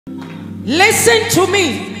Listen to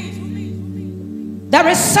me. There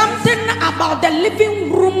is something about the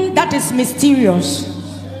living room that is mysterious.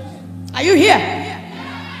 Are you here?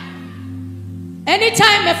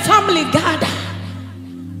 Anytime a family gather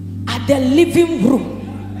at the living room,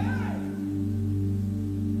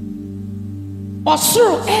 or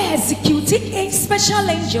through executing special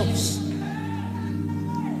angels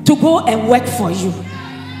to go and work for you.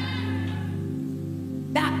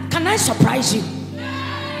 Can I surprise you?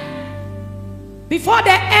 Before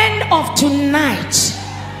the end of tonight,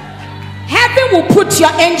 heaven will put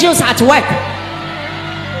your angels at work.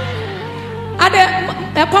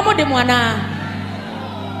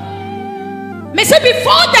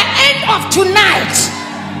 Before the end of tonight,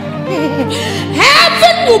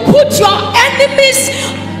 heaven will put your enemies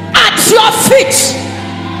at your feet.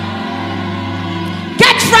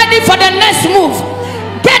 Get ready for the next move.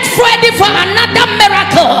 Get ready for another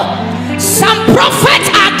miracle. Some prophets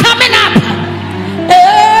are coming up.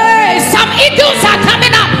 Some eagles are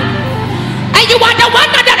coming up. And you are the one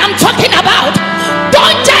that I'm talking about.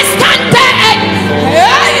 Don't just stand there and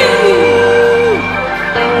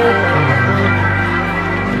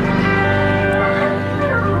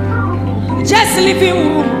just living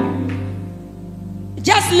room.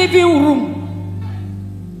 Just living room.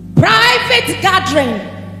 Private gathering.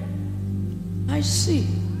 I see.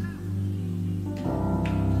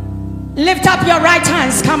 Lift up your right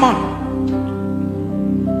hands. Come on.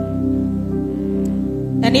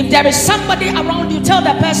 And if there is somebody around you, tell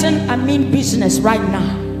the person, I mean business right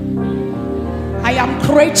now. I am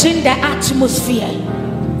creating the atmosphere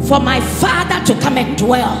for my Father to come and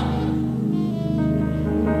dwell.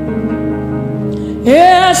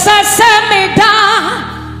 Yes, I said me down.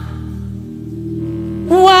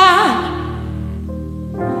 Why?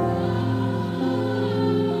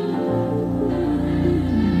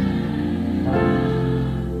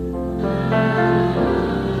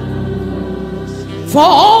 For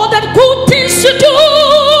all the good things you do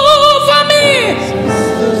for me.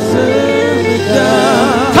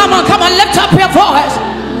 Come on, come on, lift up your voice.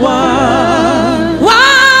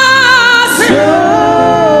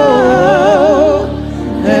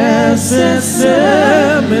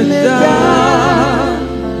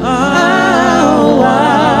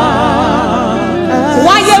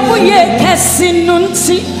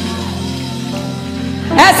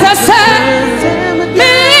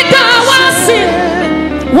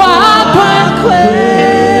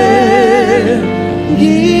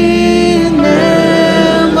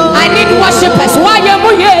 I need worshippers. Why am I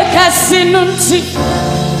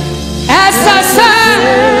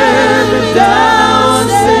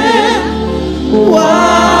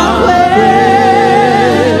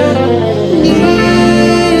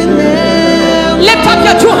lift up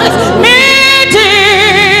your two hands. Maybe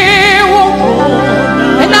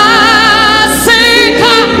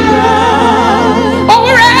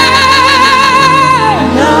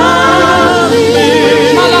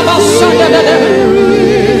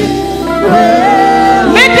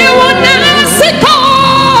one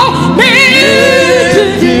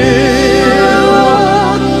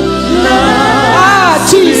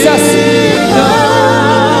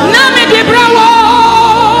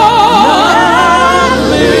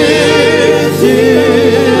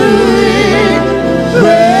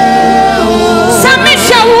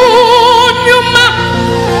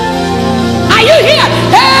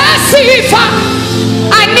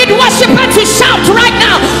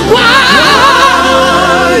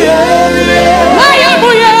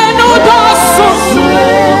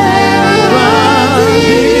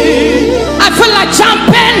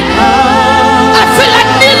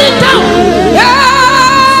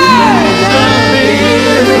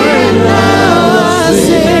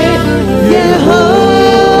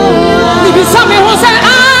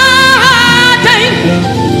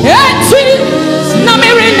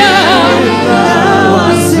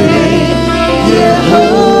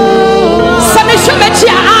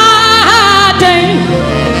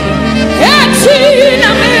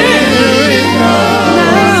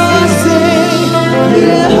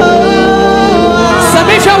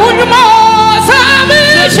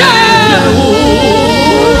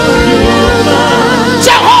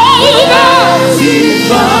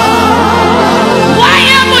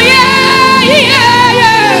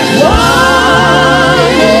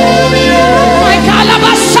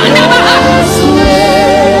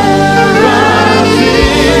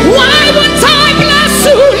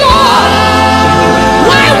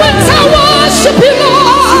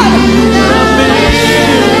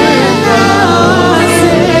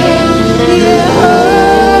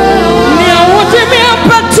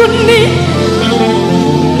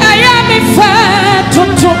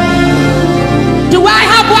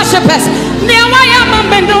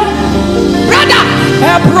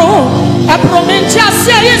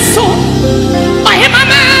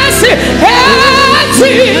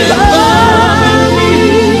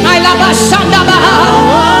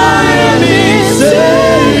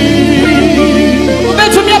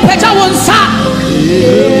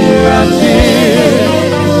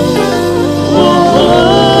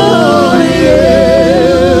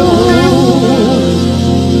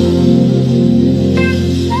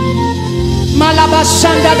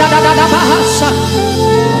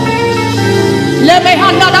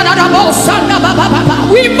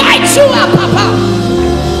We invite you up, Papa.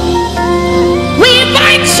 We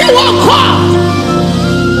invite you, oh God.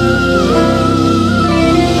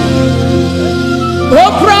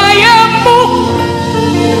 Oh,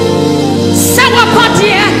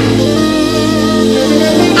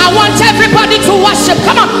 I want everybody to worship.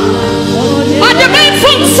 Come on. On the main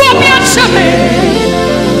phone, so be a shaman.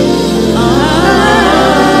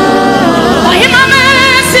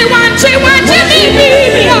 Ohemaa, see one,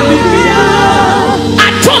 I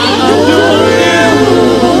don't.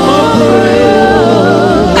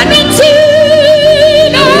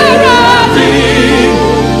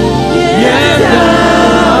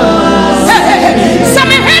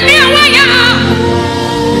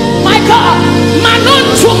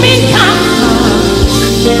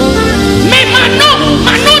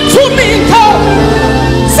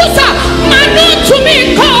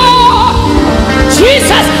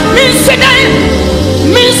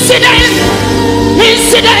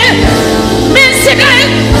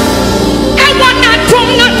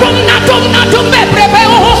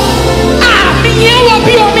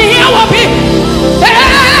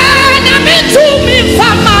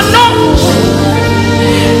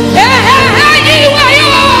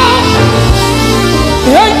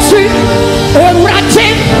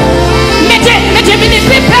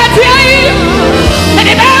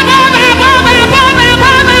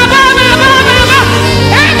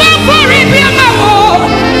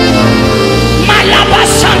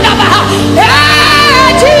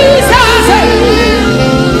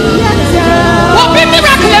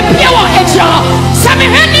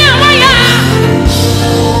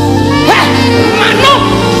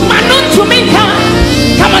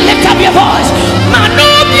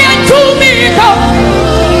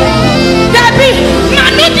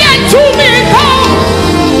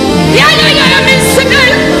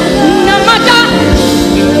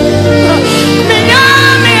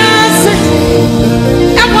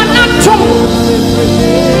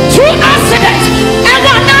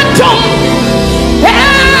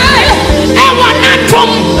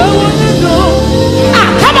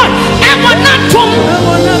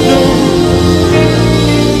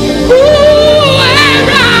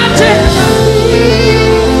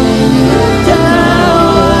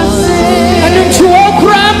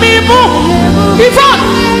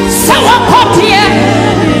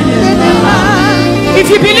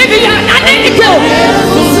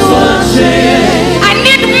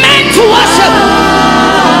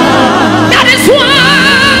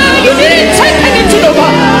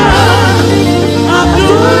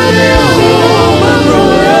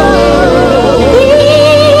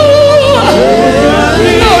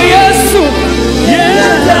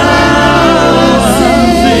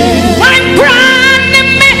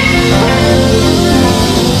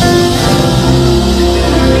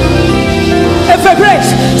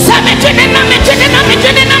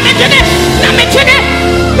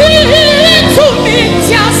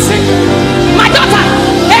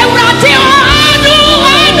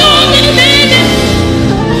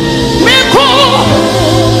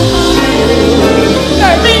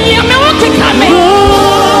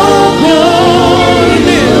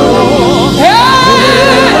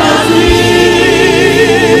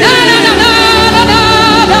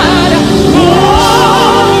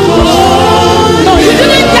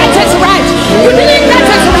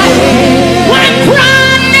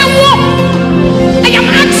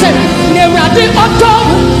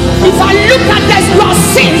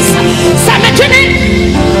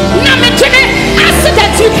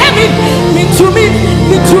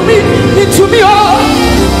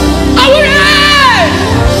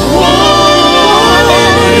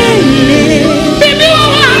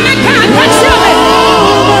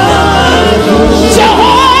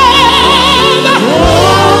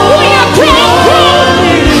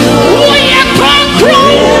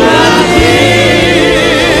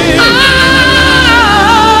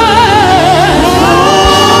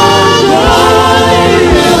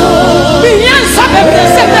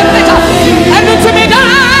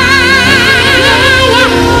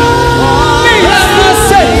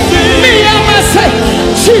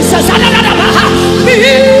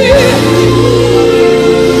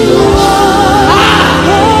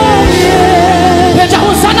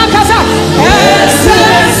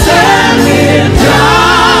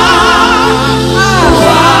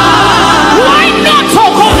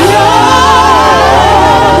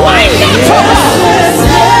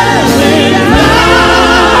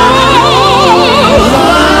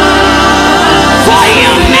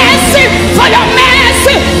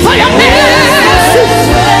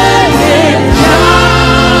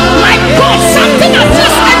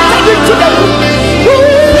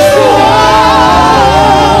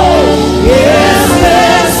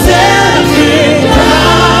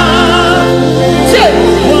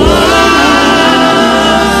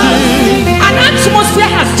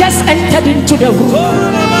 They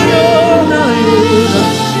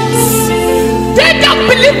don't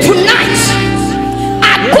believe tonight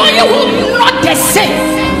are going home not the same.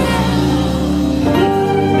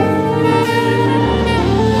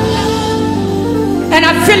 And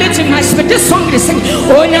I feel it in my spirit. This song is singing.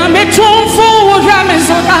 Oh, now me trumfo,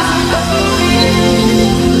 Ramizoda.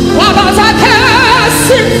 What about I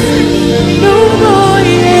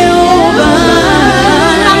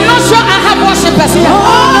I'm not sure I have worshipers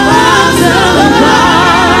here.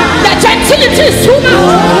 The gentility is too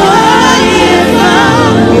much.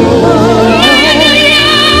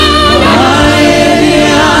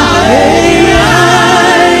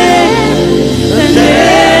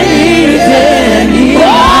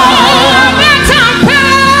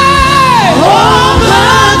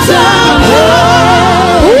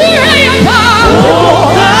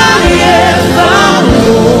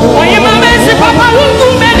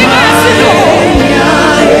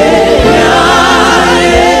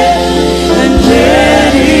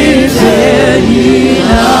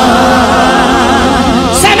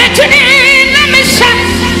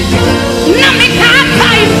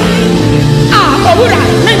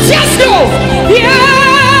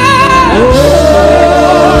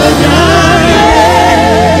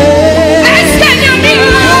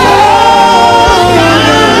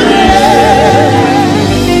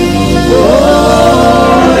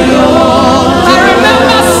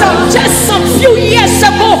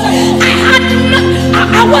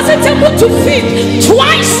 To feed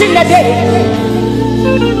twice in a day,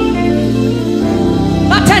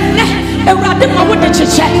 but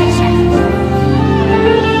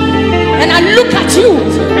and I look at you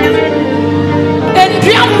and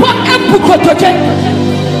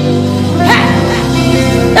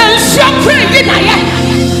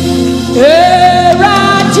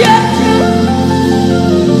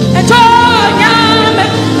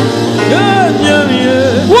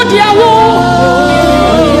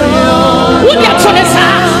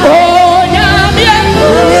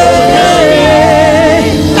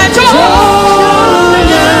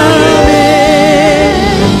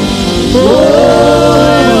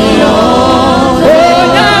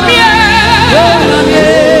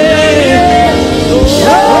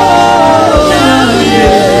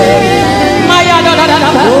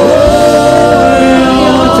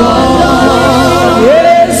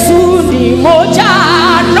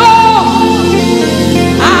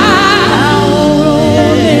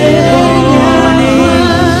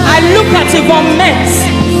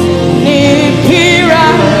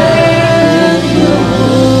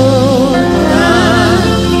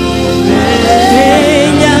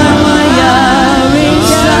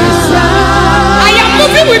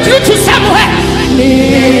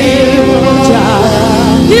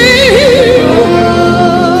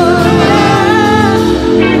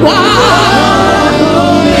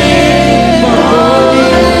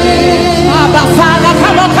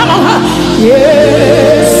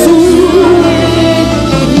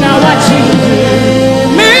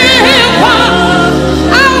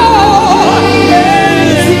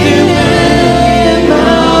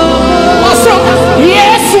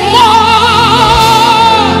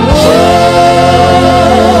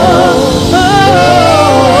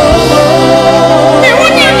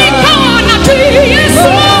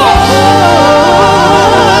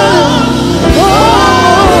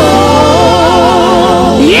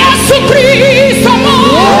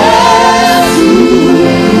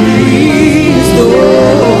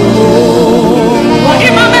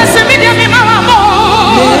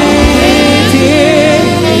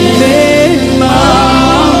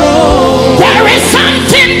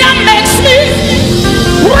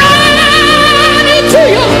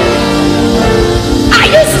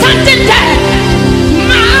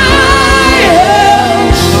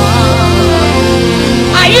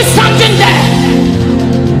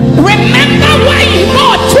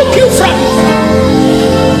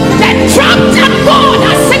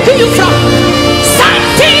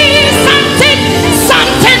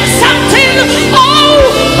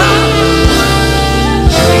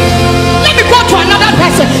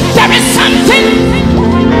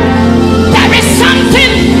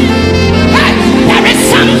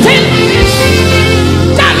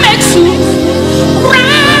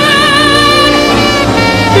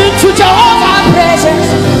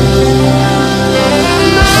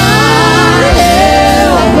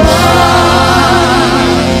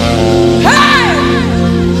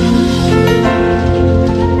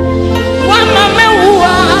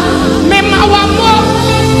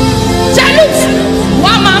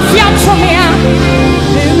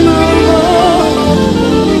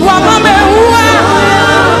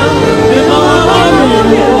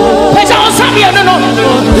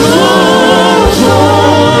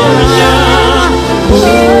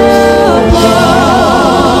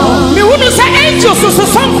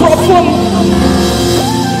microphone.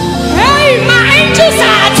 Hey, my angels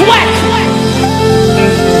are at work.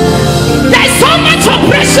 There's so much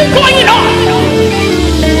oppression going on.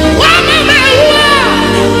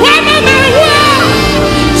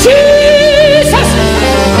 Jesus.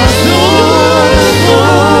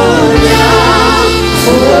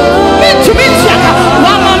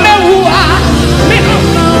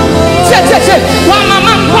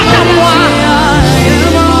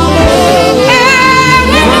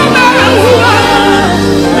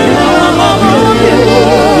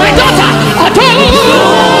 My daughter,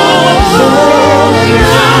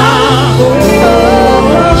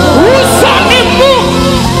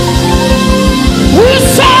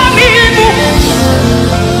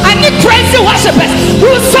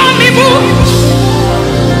 who saw me move?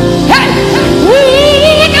 Hey, who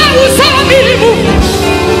saw me move?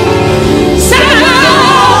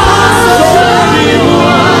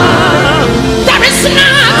 There is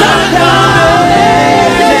nothing.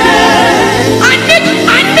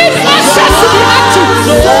 I need access to be active.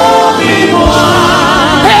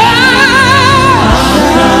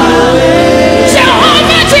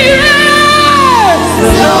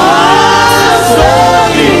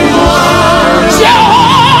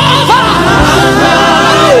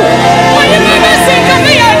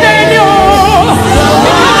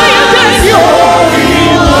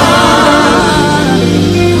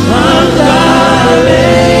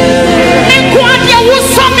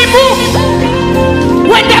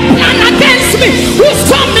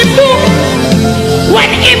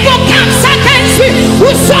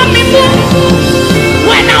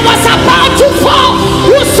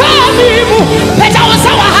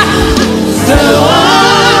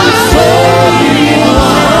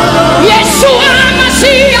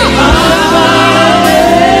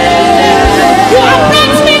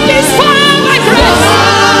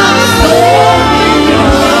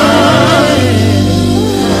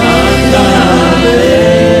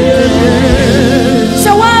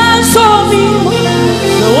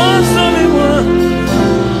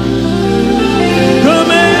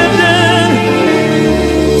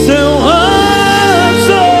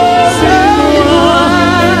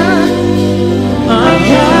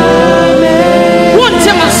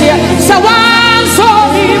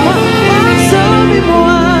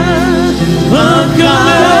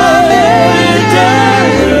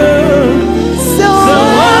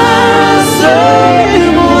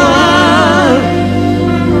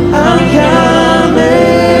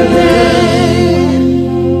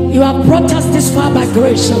 Jehovah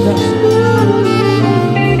grace of God.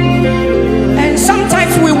 And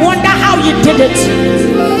sometimes we wonder how you did it.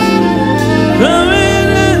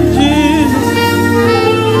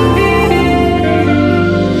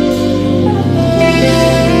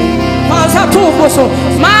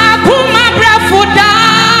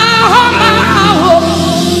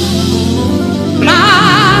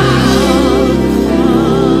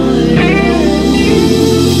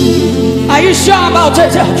 Are you sure about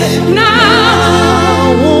it?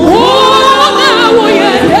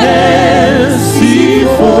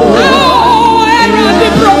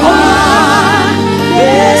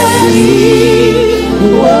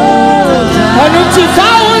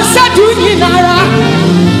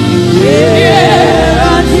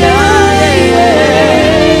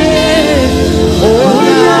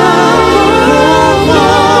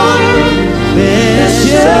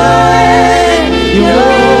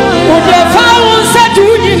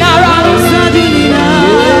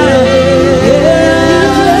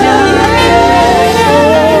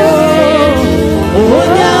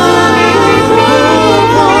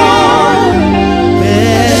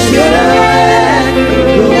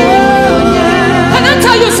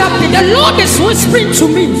 Whispering to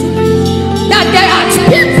me that there are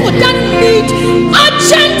people that need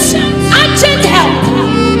urgent help.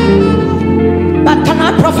 But can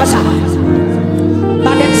I prophesy?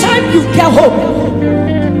 By the time you get home,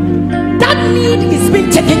 that need is being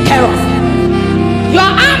taken care of. Your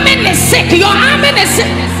army is sick. Your army is sick.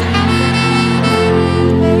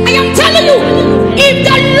 I am telling you, if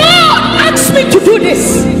the Lord asks me to do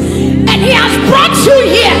this, and He has brought you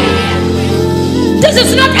here, this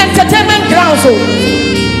is not entertainment grounds.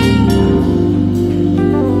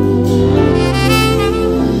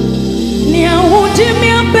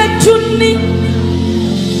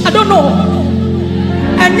 I don't know.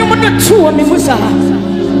 And you want to chew on me, Musa.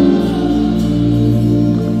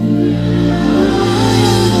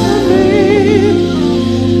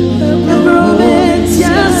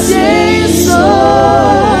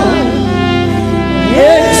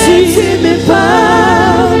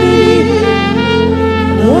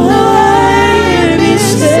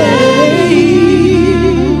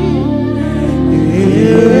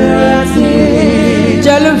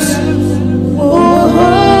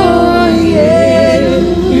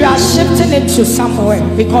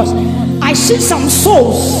 because I see some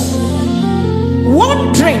souls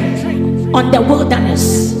wandering on the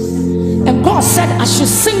wilderness, and God said I should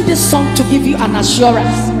sing this song to give you an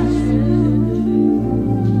assurance.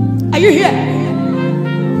 Are you here?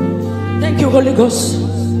 Thank you, Holy Ghost.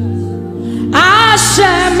 I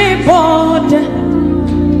share me board.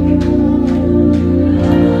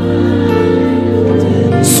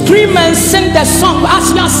 Scream and sing the song.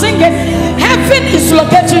 As you are singing, heaven is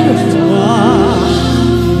locating you.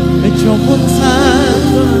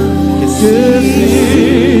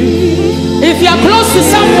 If you are close to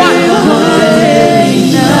someone,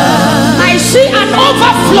 I see an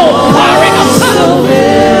overflow pouring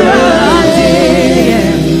upon.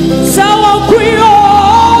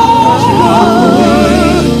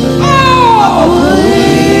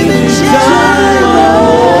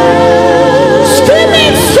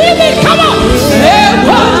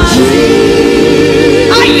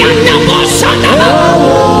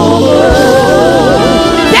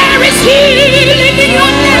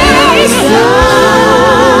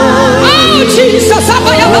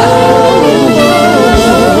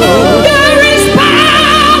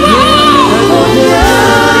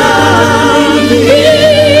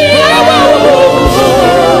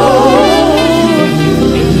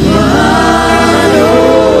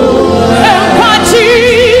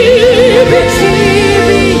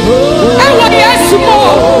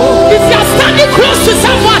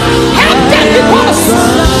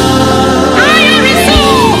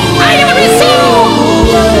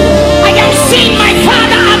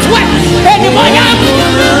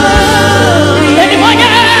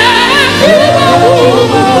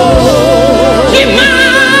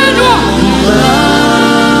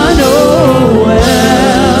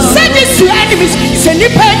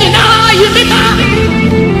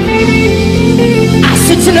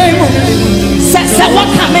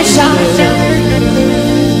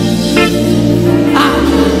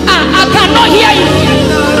 I cannot hear you.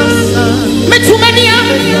 Me too many.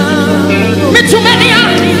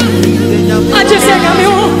 I just say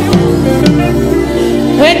you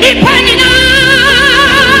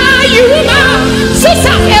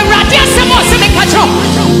sister eradia semo se me kacho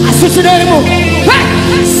asusuno mu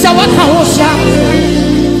so what can we share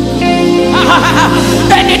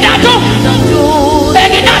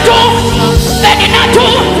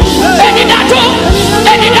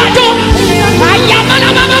Beninato ayamana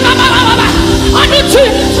mama onutu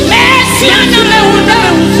mesiana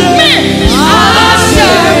me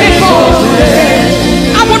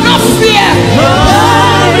I will not fear.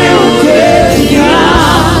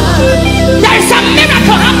 There is a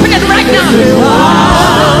miracle happening right now.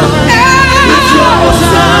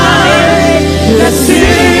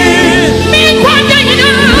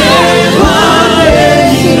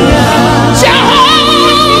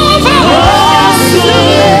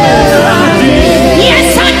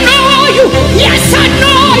 Yes, I know you. Yes, I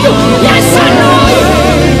know you. Yes, I know you.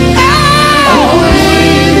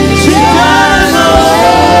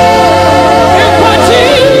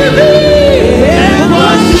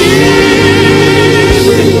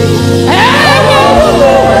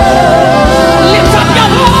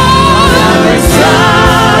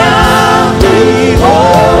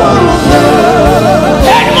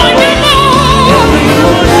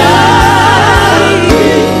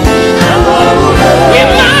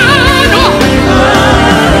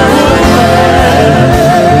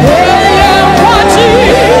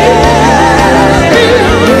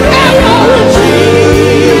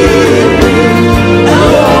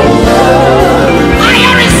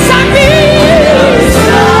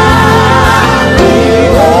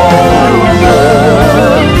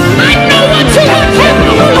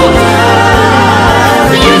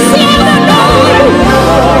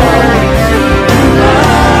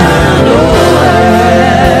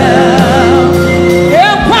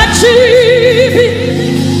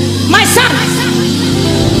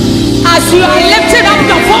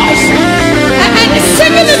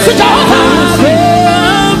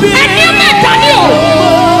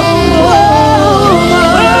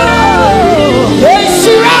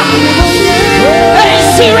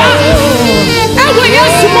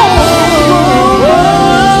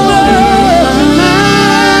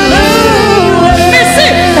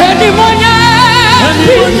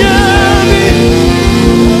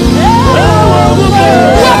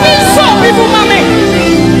 Mommy,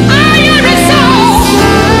 I am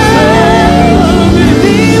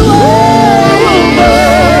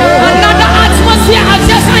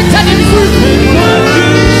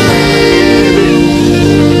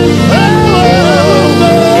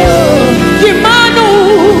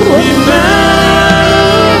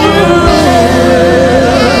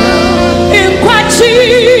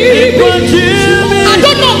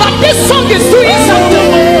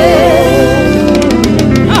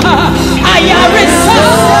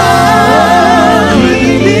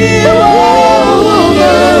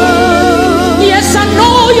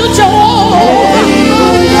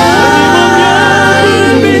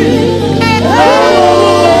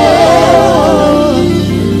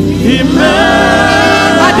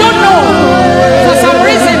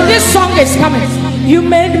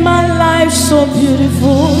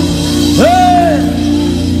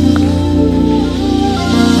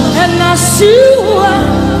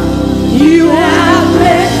You have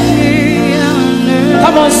made.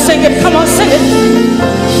 Come on, sing it. Come on, sing it.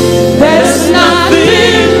 There's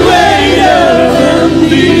nothing greater than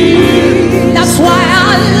thee. That's why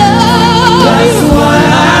I love. That's why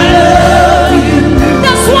I love you.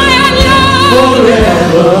 That's why I love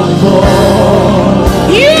forevermore.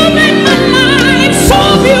 You make my life so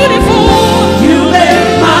beautiful. You make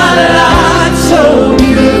my life so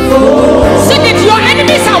beautiful. Sing it. Your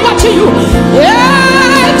enemies are watching you.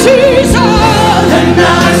 Yeah, Jesus. And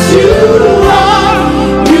as you are,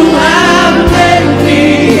 you have made me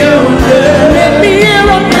your name. Made me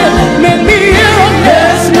your name. Made me your name.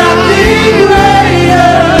 There's nothing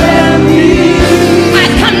greater than me. I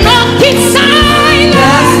cannot keep silent.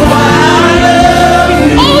 That's why I love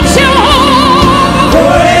you. Oh, Jehovah.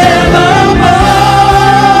 Forevermore.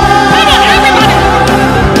 Come on, everybody.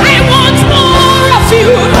 I want more of you.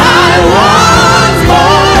 I want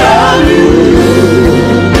more of you.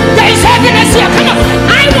 There is heaviness here. Come on.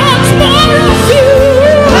 I want more of you.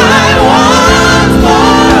 I want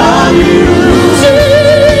more of you.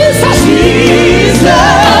 Jesus.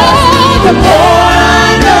 Jesus. Oh, the more I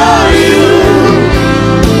know you,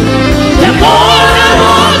 the more I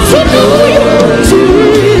want to know you.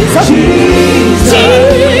 Jesus. Jesus.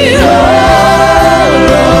 Jesus.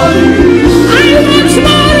 I want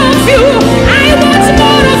more of you. I want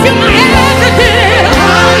more of you, my everything. I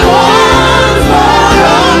want more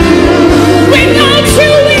of you. Without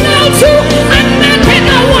you, I'm nothing.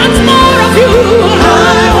 I want more of you. I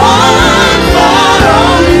want more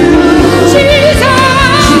of you.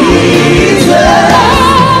 Jesus. Jesus.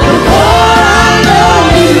 The more I know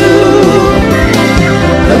you,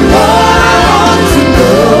 the more I want to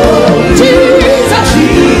know. Jesus.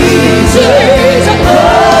 Jesus.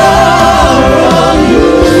 More of you.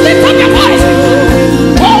 Lift up your voice.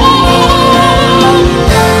 More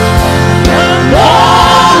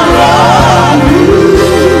of you.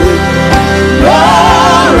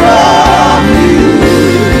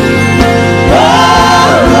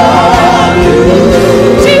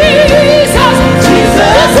 Jesus,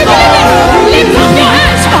 Jesus, lift up your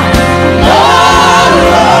hands.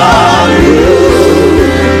 More of you,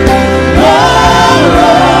 more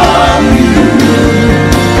of you, more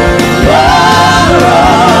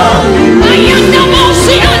of you. I am the most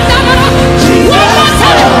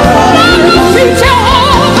more of you,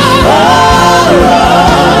 Jehovah.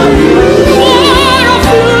 More of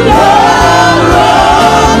you, more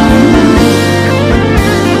of you,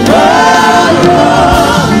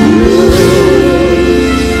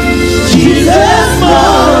 Jesus,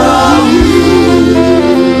 more of you,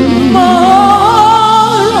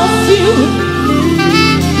 more of you,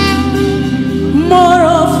 more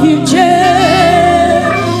of you,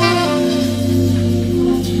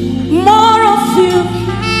 more of you,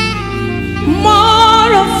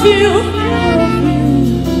 more of you,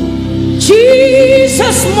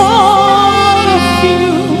 Jesus, more of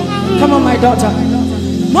you. Come on, my daughter.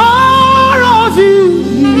 More of you.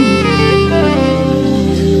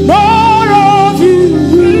 More of you.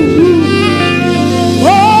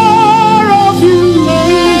 More of you.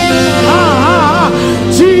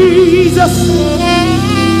 Jesus.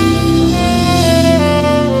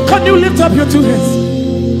 Can you lift up your two hands?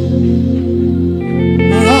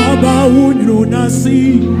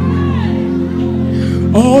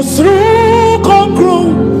 Oh, through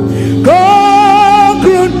conquer,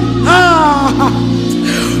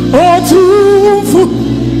 oh, through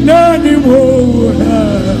nani mo,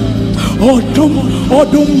 oh,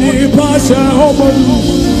 dum ni pasha homo,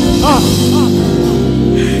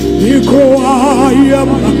 ikro ayam,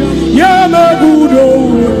 yama budo,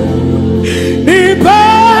 ni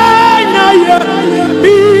na ya,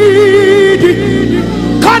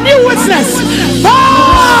 can you witness?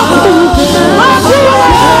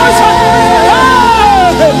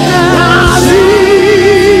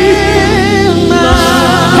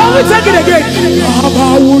 Can we take it again?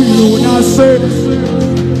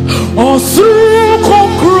 Oh, through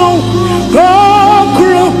conquer.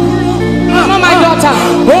 Come on, my daughter.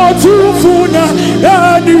 Oh, through funa,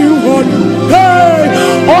 anyone. Hey,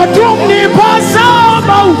 oh, don't need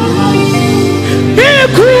passama. Be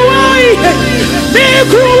cruel.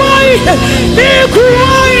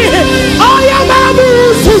 I am a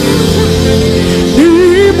moose.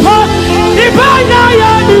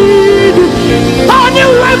 On you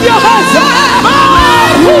with your hands.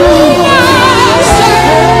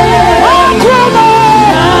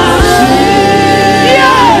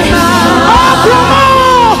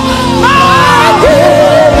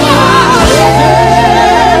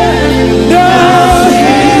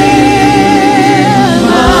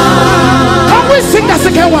 Can we sing the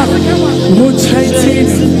second one?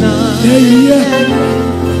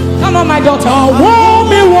 daughter.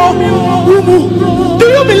 Do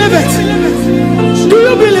you believe it? Do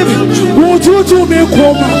you believe it? Would you do me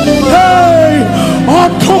come? Hey,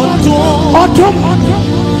 autumn.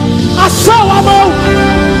 I saw a man.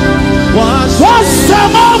 What's the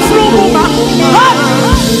man from?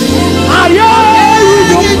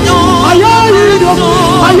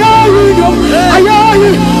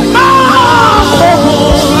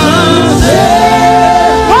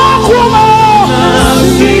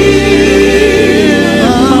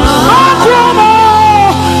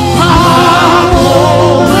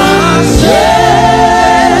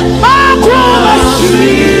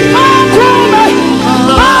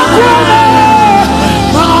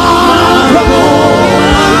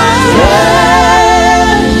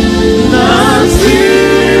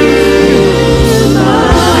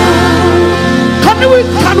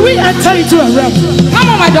 Into a realm. Come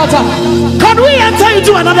on, my daughter. Can we enter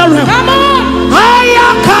into another realm? Come on.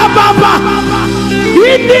 Ayakababa.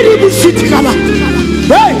 We need to sit kaba.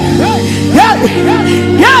 Hey.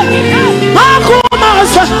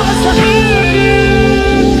 Makumasa.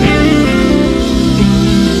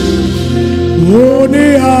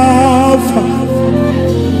 Ohemaa.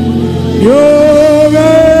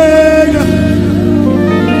 Yovega.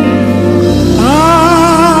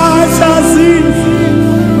 Assassin.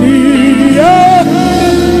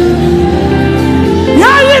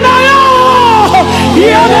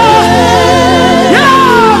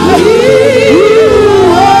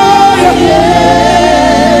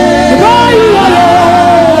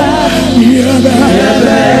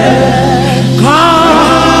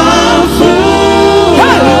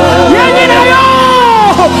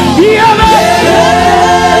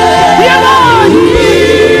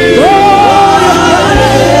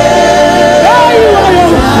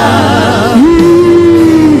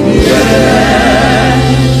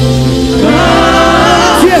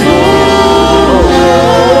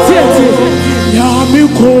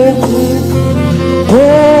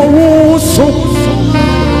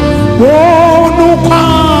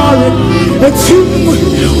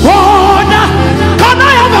 Can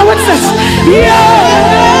I have a witness?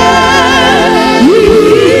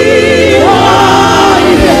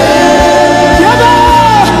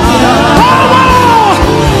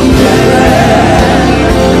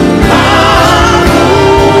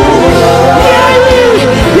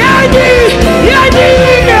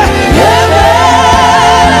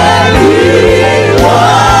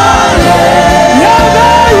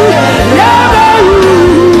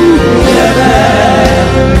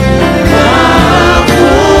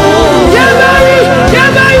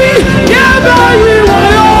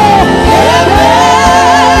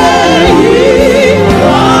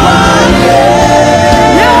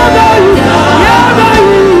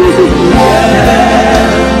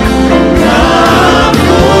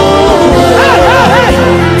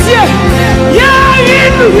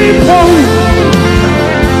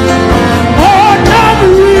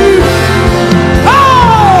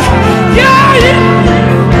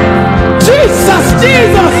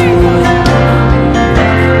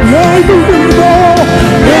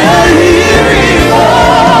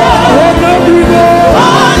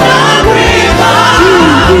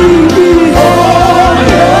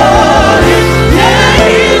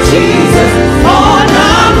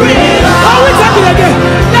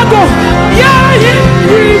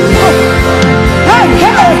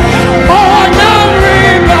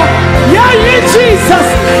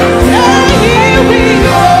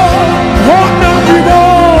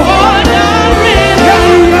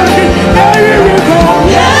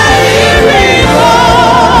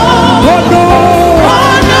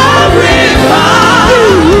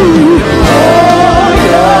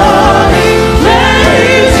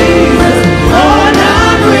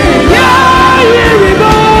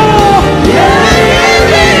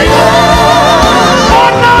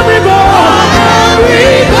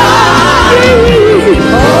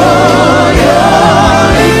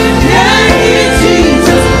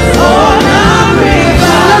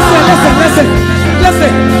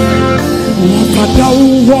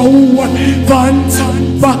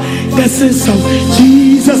 Essence of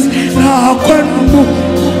Jesus now can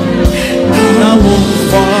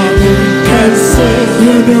say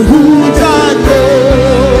you know who I know.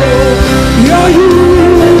 Yeah, you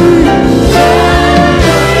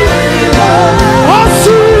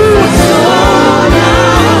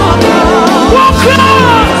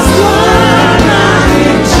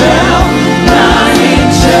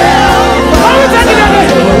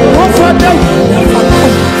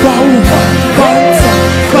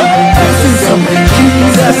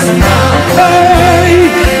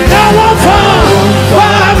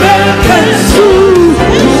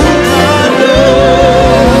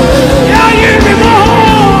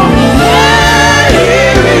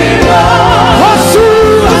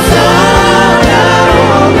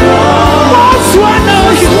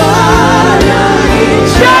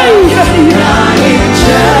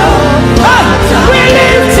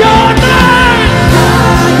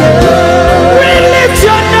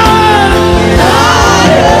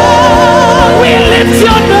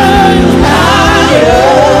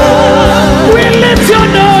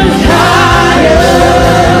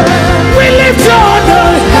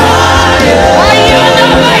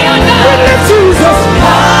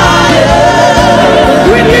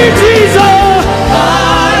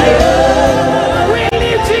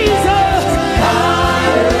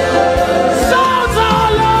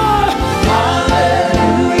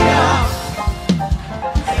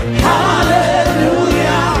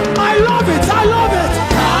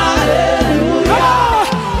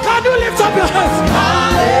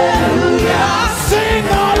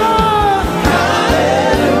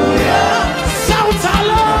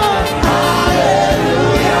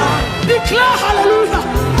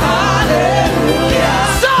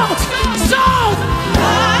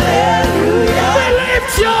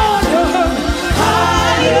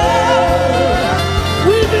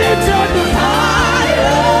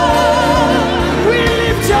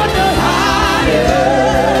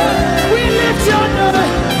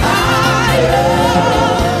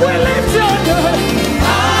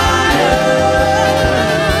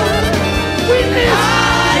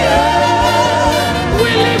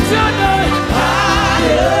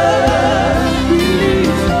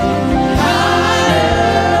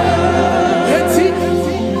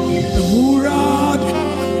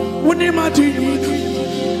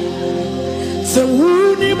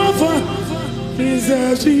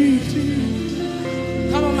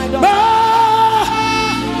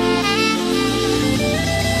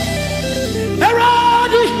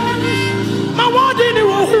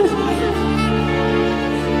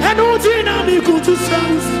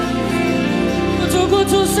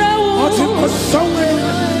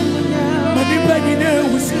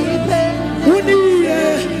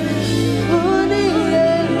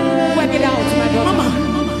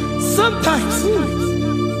times.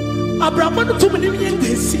 Abraham to many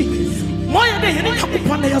years. Why are they any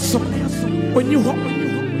upon their son? When you hope.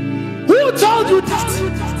 Who told you that?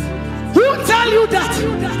 Who tell you that?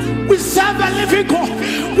 We serve a living God.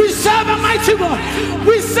 We serve a mighty God.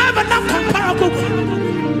 We serve an incomparable God.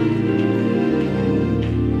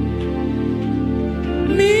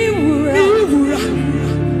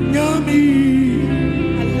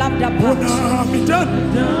 I love that part.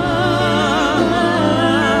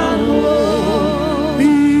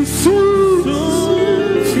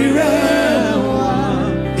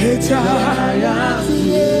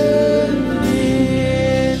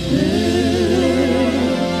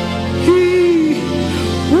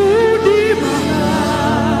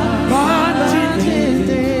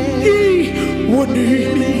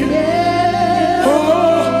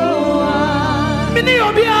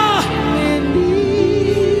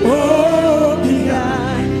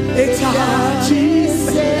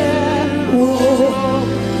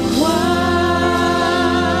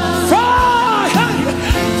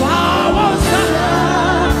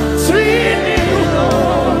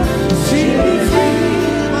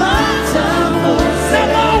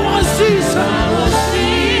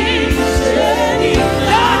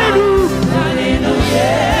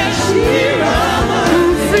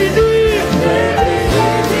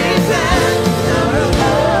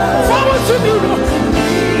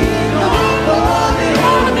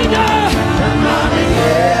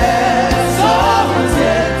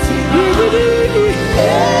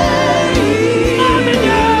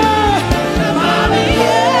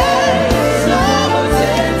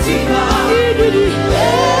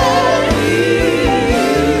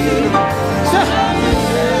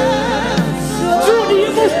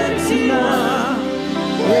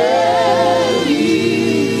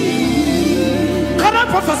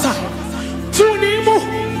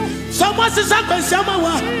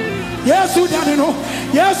 Yes, who done it?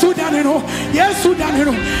 Yes, who done it? Yes, who done it?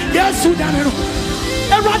 Yes, who done it?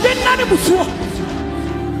 And I didn't know before.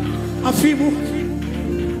 I feel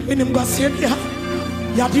in him got said,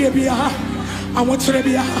 Yadia, I want to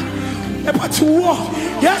be a but to war.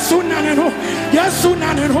 Yes, who done it? Yes, who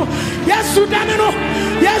done it? Yes, who done it?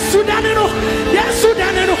 Yes, who done it? Yes, who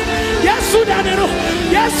done it? Yes, who done it?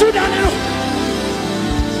 Yes, who done it?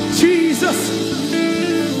 Jesus.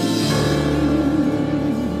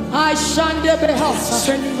 I shan't be house.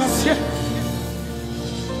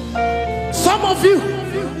 Some of you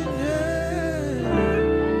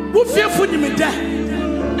who fear for you in death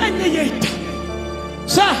and yet,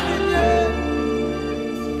 sir,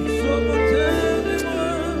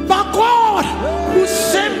 but God will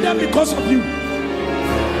save them because of you.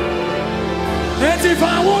 And if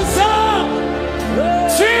I was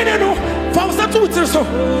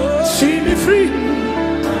see me free.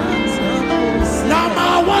 Now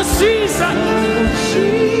my one season,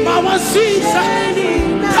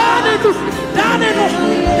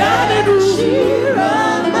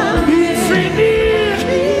 be free.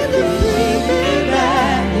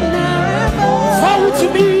 Forward to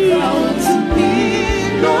me,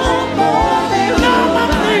 no more.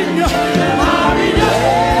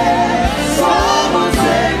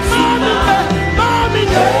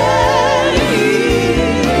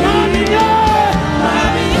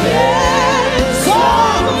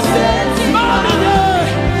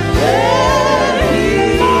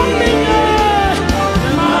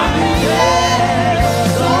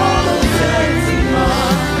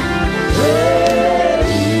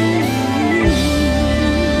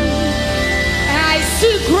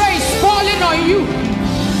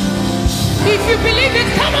 If you believe it,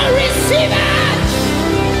 come on, receive it.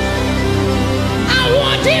 I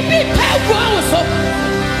want him to be powerful.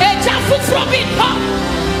 A food from it up.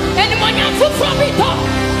 And when you food from it up,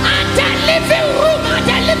 at the living room, at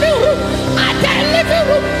the living room, at the living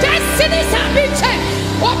room, destinies have been checked.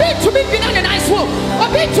 Or be to me in a nice walk. Or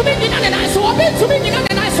be to me in a nice walk. Or be to me in a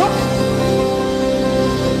nice walk.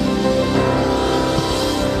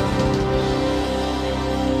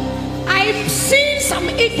 I've seen some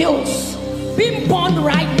eagles being born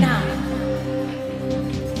right now.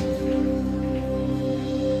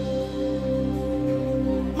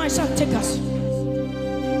 My son, take us.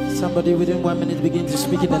 Somebody within 1 minute begin to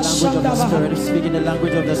speak in the language of the Spirit. Speak in the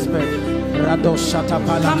language of the Spirit.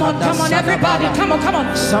 Come on, everybody. Come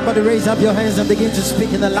on. Somebody raise up your hands and begin to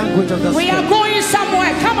speak in the language of the Spirit. We are going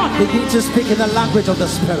somewhere. Come on. Begin to speak in the language of the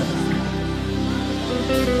Spirit.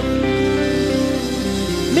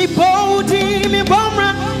 Me body, me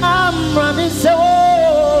bomra, I'm running so.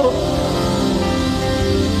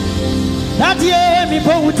 That year, me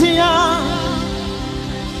body,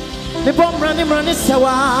 me bomra, I'm running so.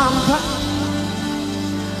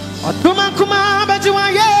 Otuma kuma bejiwa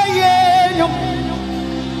ye yo.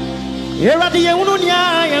 Eradi ye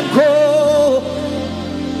ununya yanko.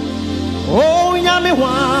 Oh nyame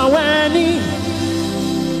wa weni.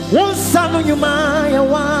 Wonsanu nyuma ya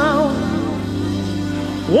wao.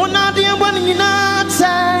 Wonadi mbwani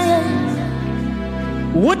nyinate.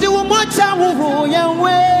 Wudi umoja wuhu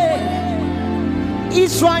yewe.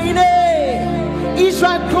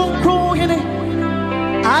 Israel kron yene.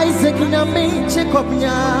 Isaac nyame, Jacob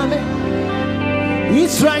nyame.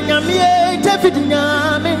 Israel nyame, David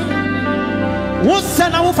nyame.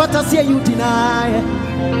 Wosana wufata siya yudinaye.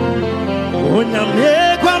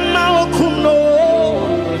 Onyame kwa maokuno.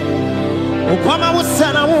 Ukwama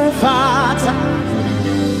wosana wufata.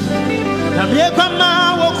 Nyame kwa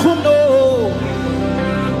maokuno.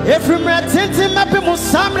 Efrimre tenti mapi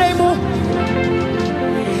musamre mu.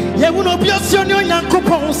 Ye uno biosio ni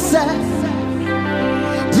onyankopon se.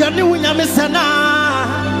 Diani unyame sana.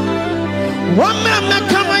 Wame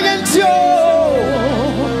mekama yentio.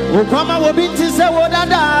 Ukwama wobinti se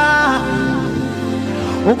wodada.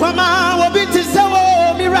 Ukwama wobinti se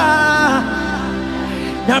wo mira.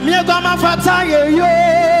 Nyame gwama fata ye yo.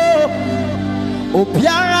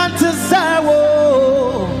 Obiara nti se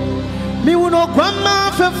wo. Mi uno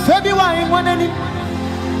kwama febi wa imwaneni.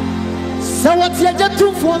 So what you just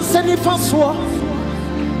do for sending for so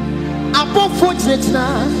above 48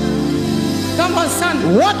 now. Come on,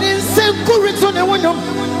 son. What is security on the window?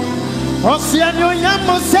 Oceano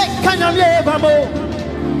Yamo say, can you hear Babo?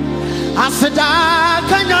 I said,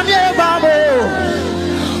 can you hear Babo?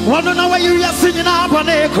 Want to know where you are singing up on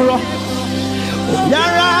Acro?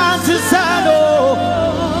 Yara Tisano.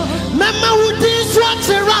 Mama would this watch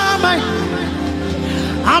around me.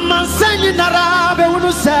 I'm singing Arabe when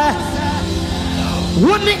you say.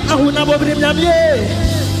 Woni ahuna bobrim nyame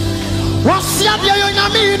wasia bia yo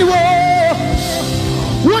nyame ni wo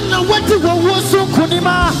wona wati wo so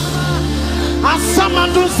kunima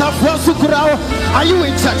asamando safo sukura. Are you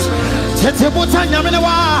in church? Tete bota nyame ne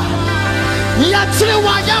wa ya chire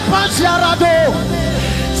wa ya pasiarado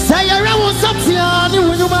say yere wo satia ni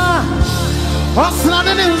wonyuma osna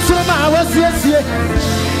ne nsoma wasiesie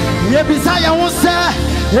ye bisa ya wo se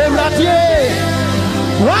ewradie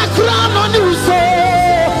wakra no ni uso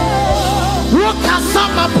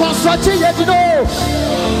Wakasama posoche yedino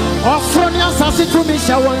Ofronia sasi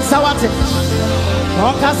tumisha wansawate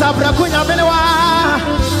Wakasabra kunya menewa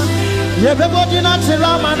Yebebo dina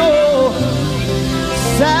tiramano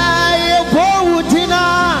Sayebo udina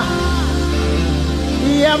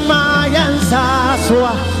Yema yansa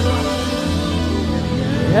swa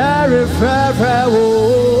Yari frere wo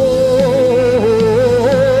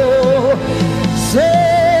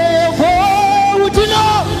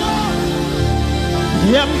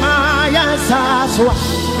Yamaya Saswa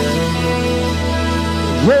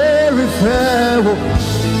very fair.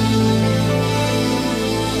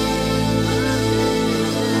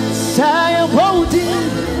 Say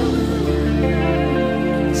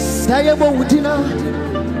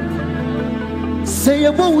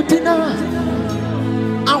about dinner.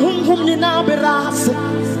 A hum ni na beras.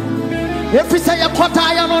 If you say a quarter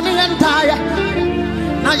on the entire,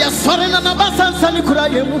 now you're sorry na basan sanikura.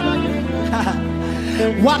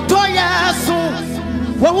 What do you so?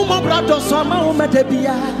 What woman brought us some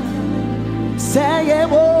Medebia? Say,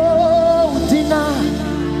 oh, dinner.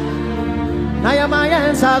 I am my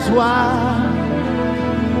answers. Why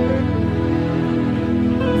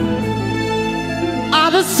at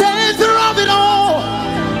the center of it all?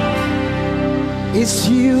 It's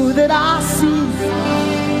you that I see.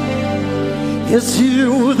 It's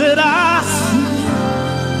you that I see.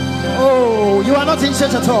 Oh, you are not in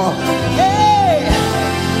church at all. Hey,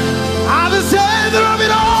 at the center of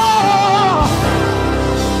it all,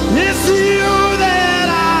 it's you that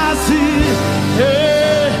I see.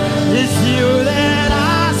 Hey, it's you that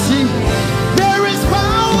I see. There is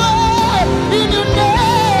power in your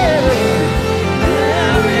name.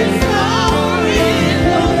 There is power in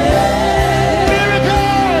your name.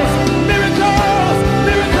 Miracles, miracles,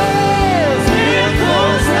 miracles,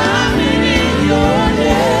 miracles happening in your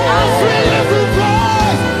name. As we lift our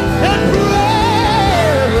voice and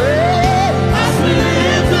pray, as we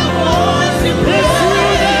lift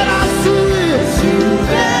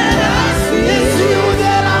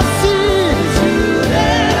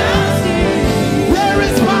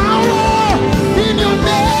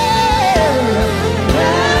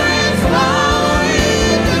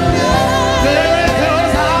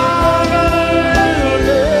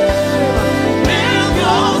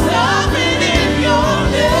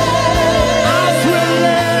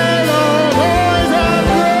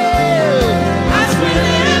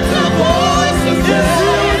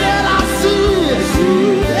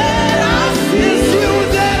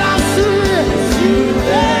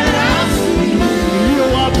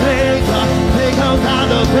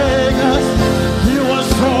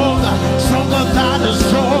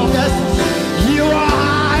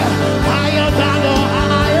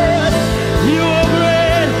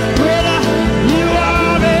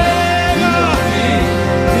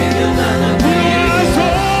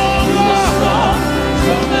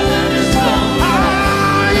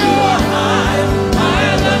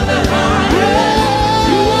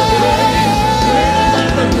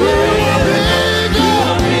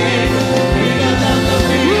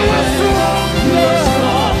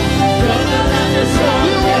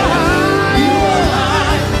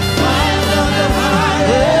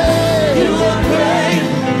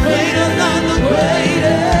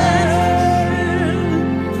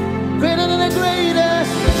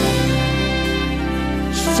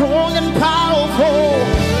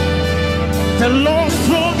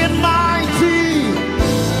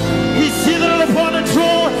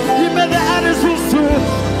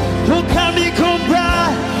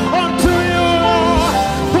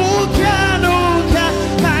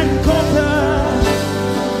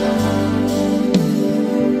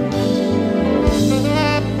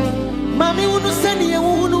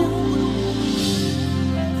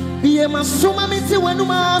Be my summa miti when you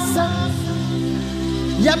massa.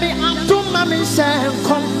 Yami Apuutoo Mami Shan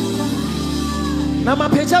come. Nama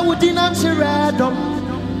peja would not redom.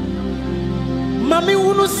 Mami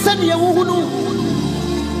unu send ya unu.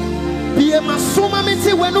 Be my summa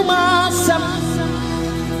miti when you massa.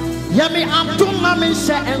 Yami Apuutoo Mami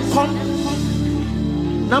Shan come.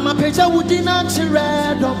 Nama peja would not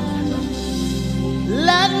redom.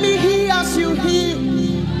 Let me hear as you hear,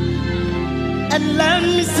 and let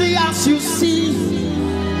me see as you see.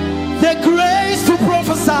 The grace to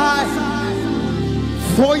prophesy,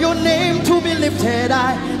 for your name to be lifted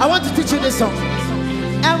high. I want to teach you this song.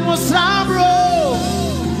 And Musabro,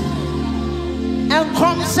 and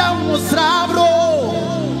Komsa Musabro,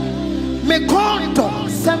 me konto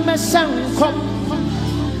seme shankom.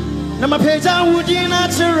 Nama peja would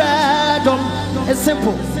not redom. It's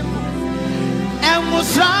simple. And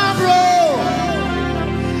Musabro,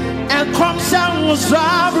 and Komsa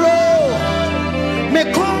Musabro, me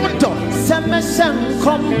konto seme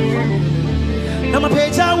shankom. Nama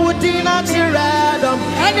peja would not redom.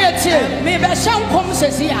 And it's me be shankom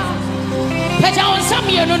says here. Peja on some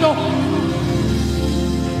year no.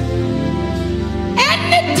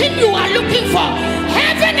 Anything you are looking for,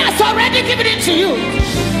 heaven has already given it to you.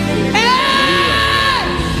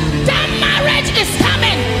 That marriage is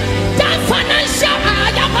coming. That financial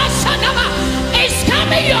is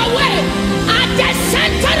coming your way. At the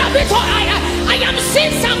center of it all, I am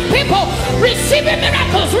seeing some people receiving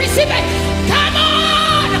miracles, receiving. Come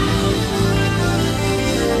on!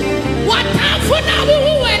 What time for now?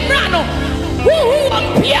 Who and Rano? Who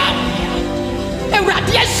PM? A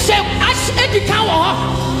radiation as Eddie Cow.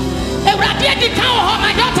 A radiated cow,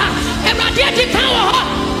 my daughter. A radiated cow.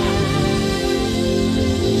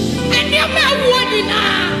 And you're my wedding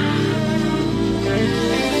now.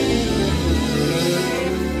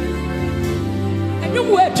 And you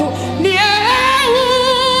were to near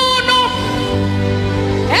no.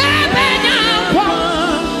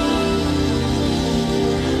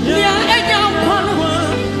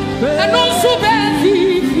 And also baby.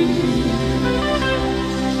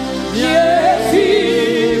 Yeah,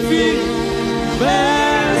 Fifi.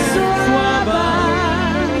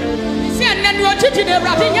 See, and then you're cheating a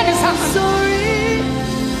rapping and it's sorry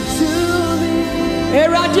to me. A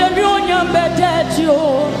radiation better you.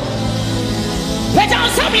 Better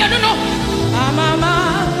some you don't know. Mama.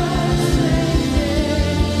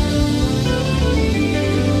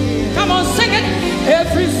 Come on, sing it.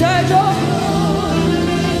 Every side of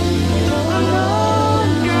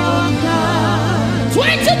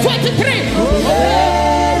 2023.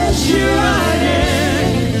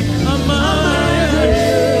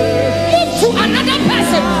 Move to another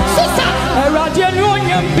person. Sister,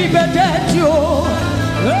 be better you.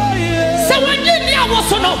 So when you near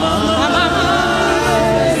was no.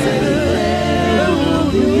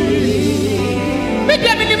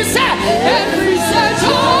 Every side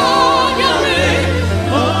of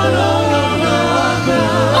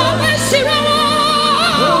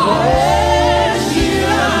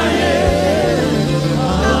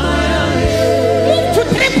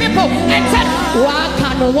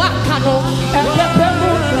Wakano,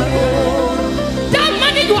 that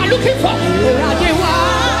money you are looking for.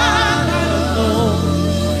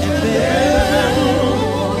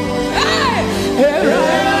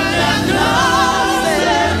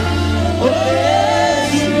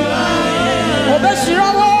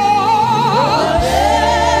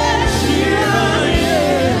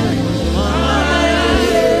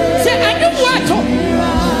 Say, I know what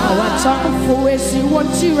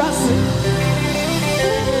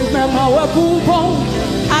Mama wa bubon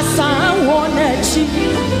asa wona chi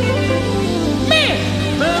me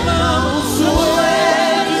mama suwe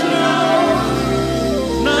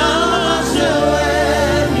na suwe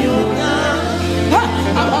nyuna ha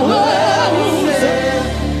awa use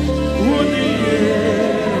woni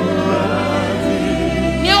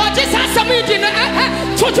ni o ti sa samu di na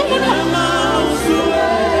chocho mo mama suwe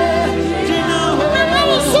dina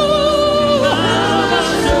mama suwe.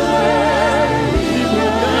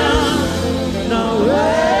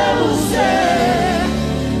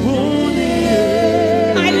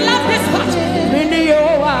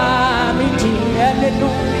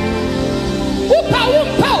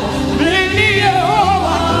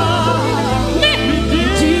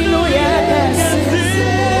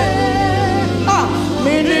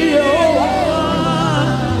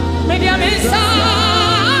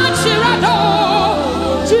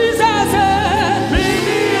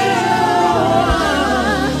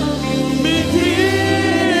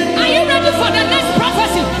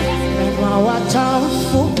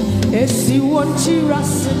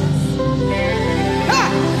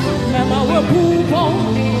 Mama we poopon,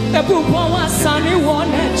 the poopon was sunny one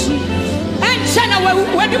and she. And China,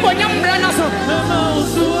 when you were young, Brana, so Mama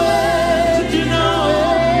was you know.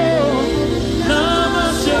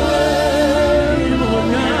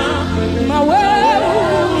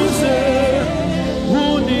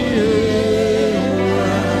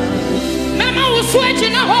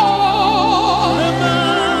 Switching a hole.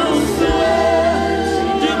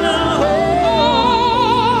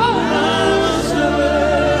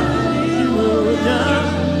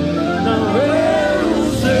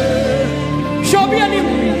 Show me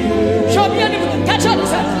any catch up.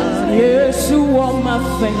 Yes, you want my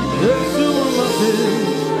face. Yes, you want my face.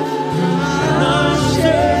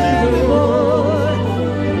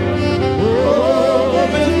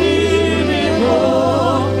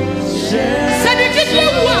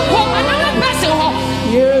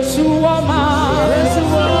 Yes, you are my.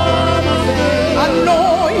 I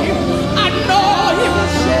know him. I know him.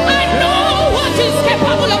 I know what he's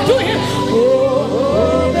capable of doing.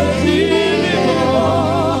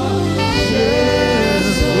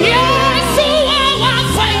 Yes, you are my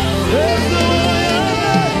friend.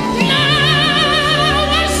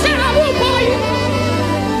 Now I say I will buy you.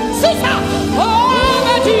 Sister,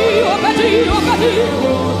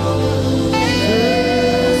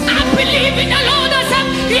 I believe in the Lord.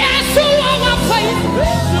 Yes, you are my faith.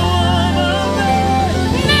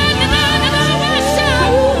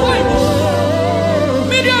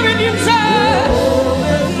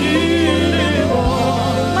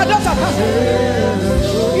 My daughter,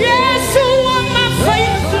 yes, you are my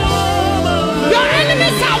faith. Your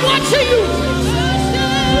enemies are watching you.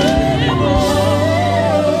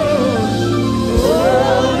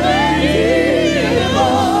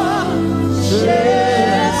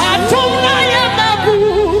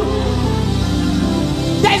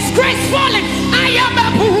 Falling, I am a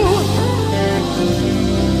fool.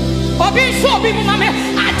 Obi so be mama,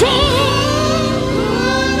 I don't.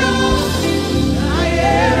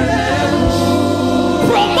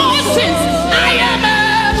 Promotions, I am a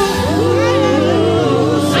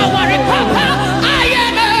fool. Our papa, I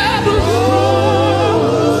am a fool.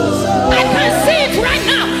 I can see it right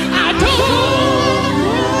now. I don't.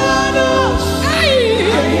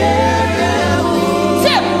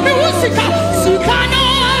 Say, music, Sukano.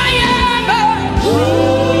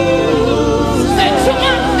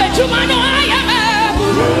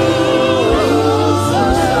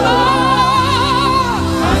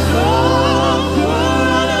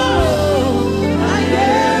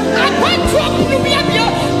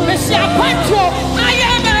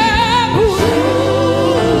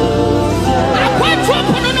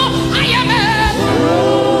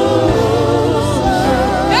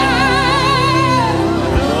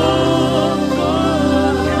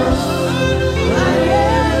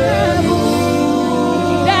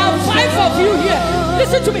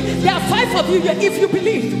 Listen to me. There are 5 of you here. If you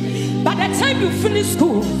believe, by the time you finish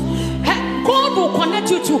school, God will connect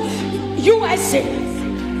you to USA.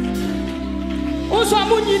 Also, I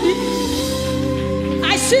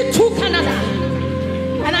see 2 Canada,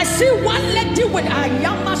 and I see 1 lady with a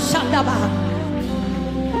Yama Shandaba.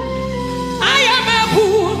 I am a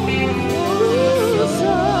fool.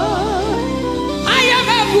 I am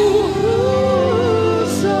a fool.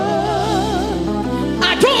 I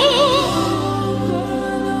do.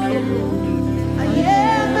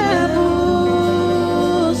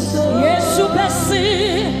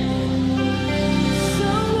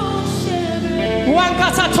 One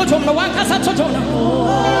casa totono, one casa totono.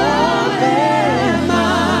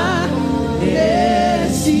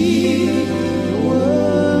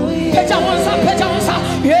 Peja onsa,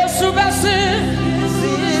 Yesu besi.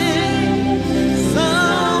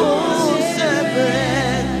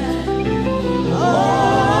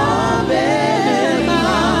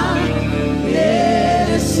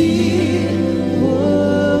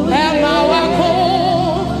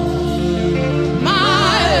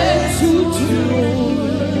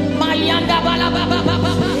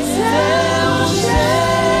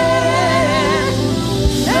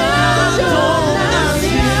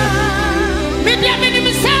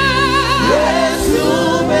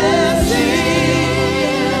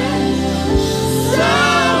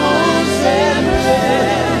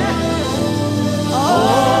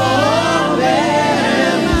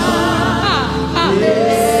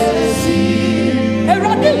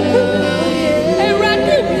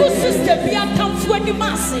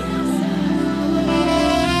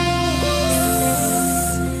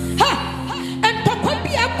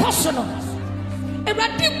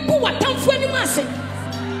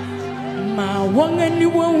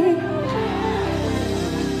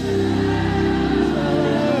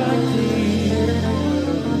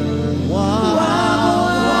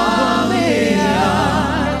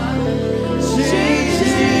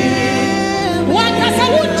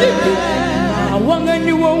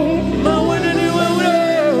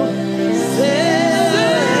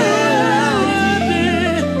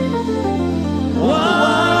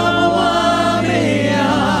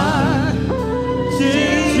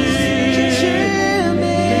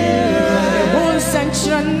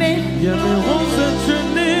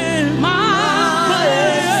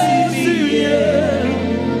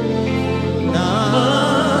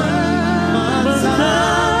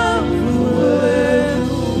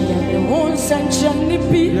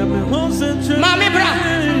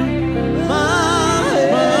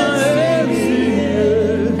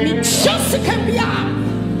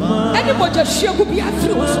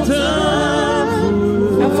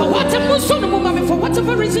 And for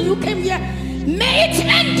whatever reason you came here, may it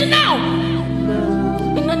end now.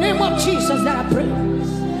 In the name of Jesus that I pray.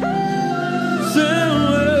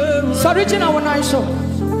 So reaching our night show.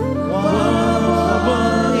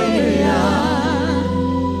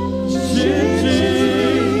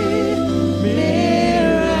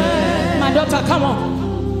 My daughter, come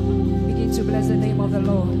on. Begin to bless the name of the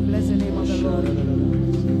Lord. Bless the name of the Lord.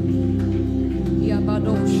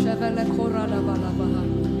 Yabado Shevele Korada Balabaha.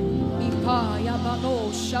 Ipa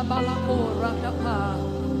Yabado Shabala Korada.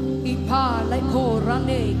 Ipa Leko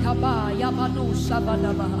Rane Kaba Yabado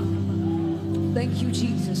Shabadabaha. Thank you,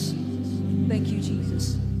 Jesus. Thank you,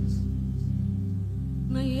 Jesus.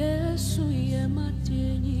 My Yesu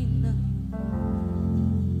Yematenina.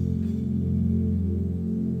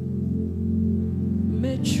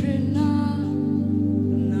 Metrina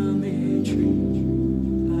na metri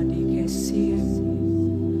adikesie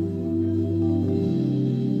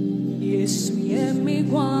Yesu yemi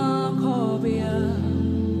kwa kobia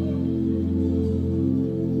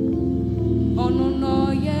ono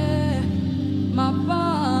no ye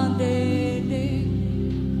mapande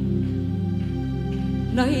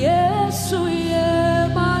na Yesu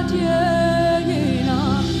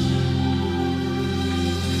yematenina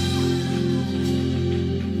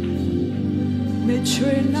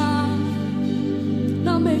Metrina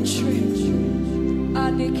na metri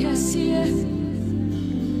adikesie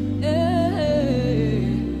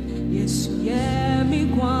Yesu yemi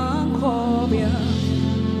kwa kobia.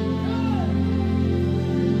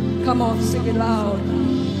 Come on, sing it loud.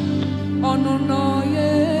 Oh no no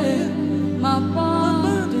yeah, my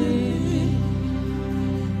body.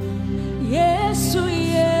 Yesu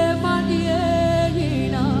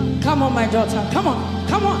yemadiena. Come on, my daughter. Come on,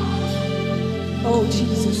 come on. Oh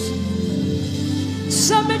Jesus.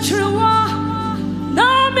 Cemetery wa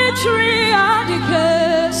na metri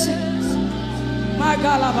adikesi. My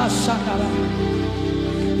galaba shakala.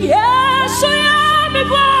 Yes, I am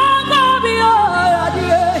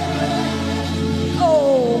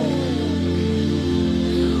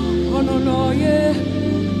oh no no yeah,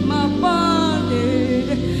 my body.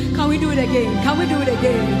 Can we do it again? Can we do it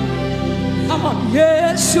again? Come on.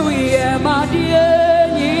 Yes, we are my dear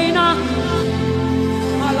Nina.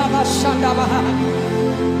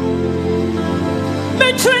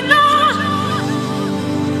 Metrina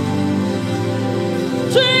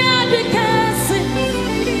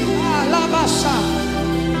Alabasha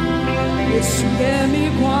Yesu yemi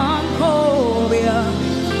kwankobia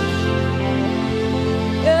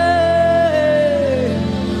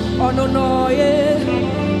ono no ye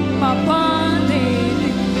mapande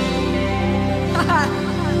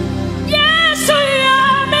Yesu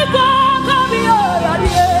yemi kwankobia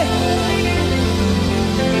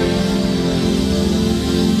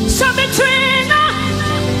Sametrina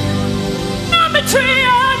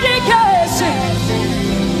Nametria dikesi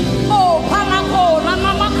Oh palako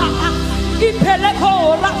ramamaka Ipeleko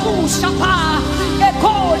rakusapa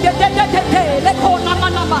Eko de leko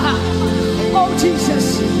namanama Oh Jesus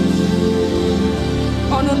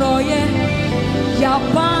Oh no no yeah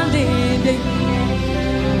Yapande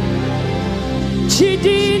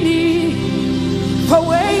Chidini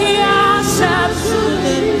Hawaii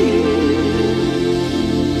Sabsuli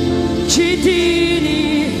Chidini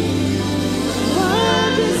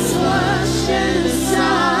What is washing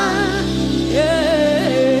sun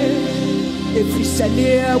Yeah If you said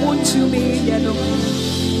yeah want to me you know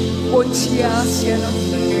want yes you know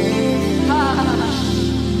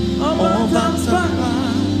Oh Papa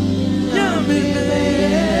Yami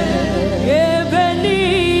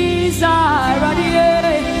Ebenezer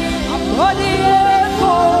Radie Radie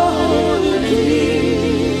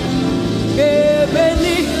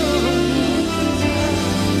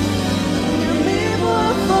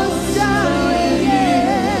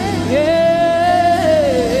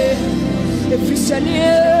If you send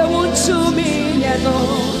you want to me, you know,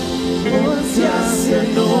 what's yes, you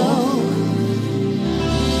know,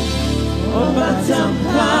 oh, but I'm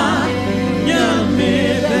fine, yeah.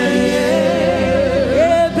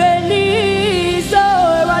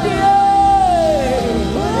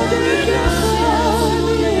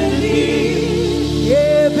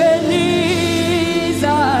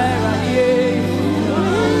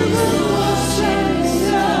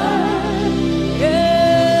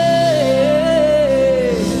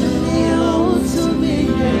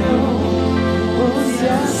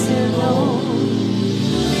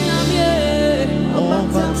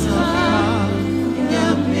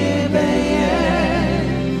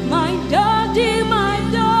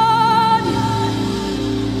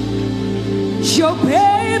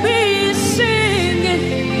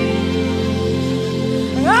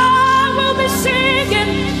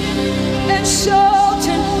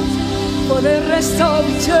 shouting for the rest of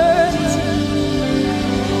eternity.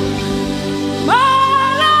 My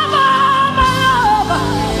lover,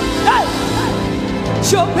 hey,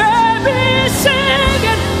 your baby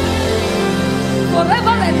singing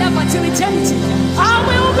forever and ever till eternity. I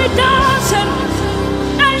will be dancing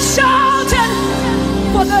and shouting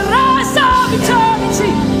for the rest of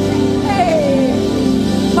eternity. Hey,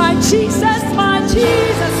 my Jesus, my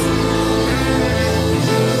Jesus,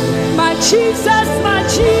 my Jesus, my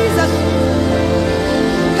Jesus.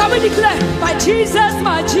 Can we declare, my Jesus,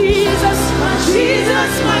 my Jesus, my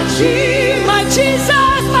Jesus, my Jesus, my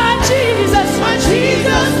Jesus, my Jesus, my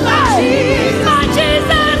Jesus, my Jesus, my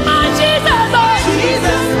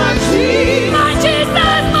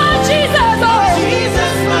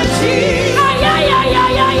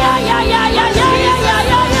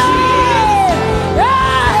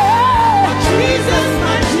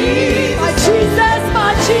Jesus,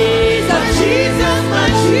 my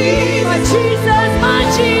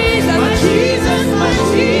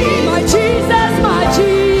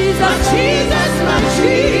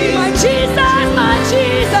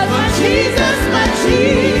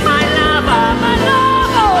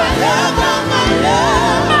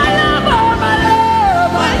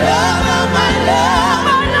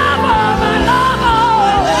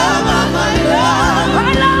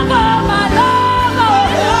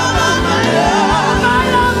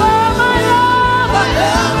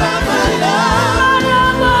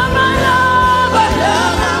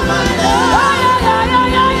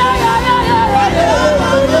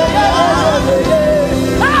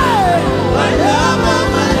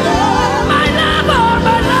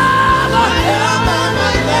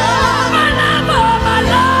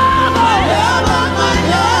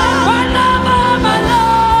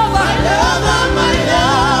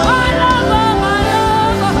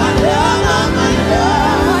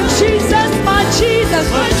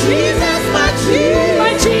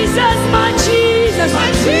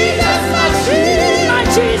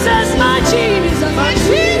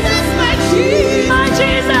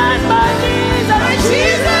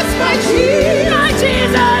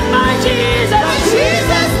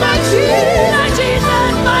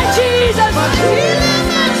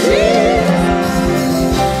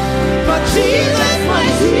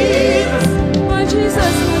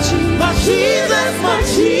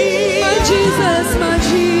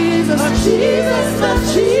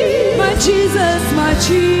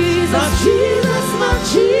oh Jesus, my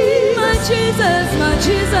Jesus, my Jesus, my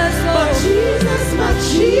Jesus,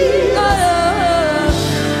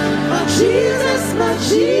 oh Jesus, my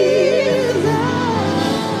Jesus.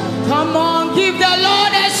 Come on, give the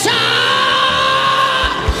Lord a shout.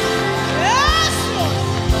 Yes, Lord.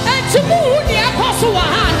 And to move the apostle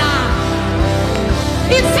Wahana.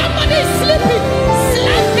 If somebody is sleeping,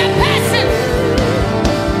 slap the person.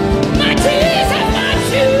 My Jesus, my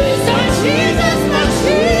Jesus, my Jesus, my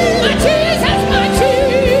Jesus, my Jesus, my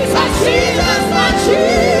Jesus, my Jesus, my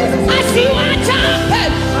Jesus. I see what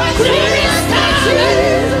happened. Glorious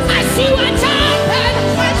happened. I see what happened.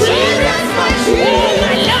 Glorious, my Jesus. Oh,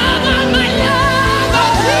 my lover, my lover,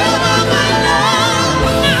 my lover, my lover,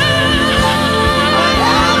 my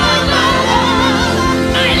lover, my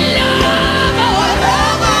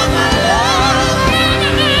lover,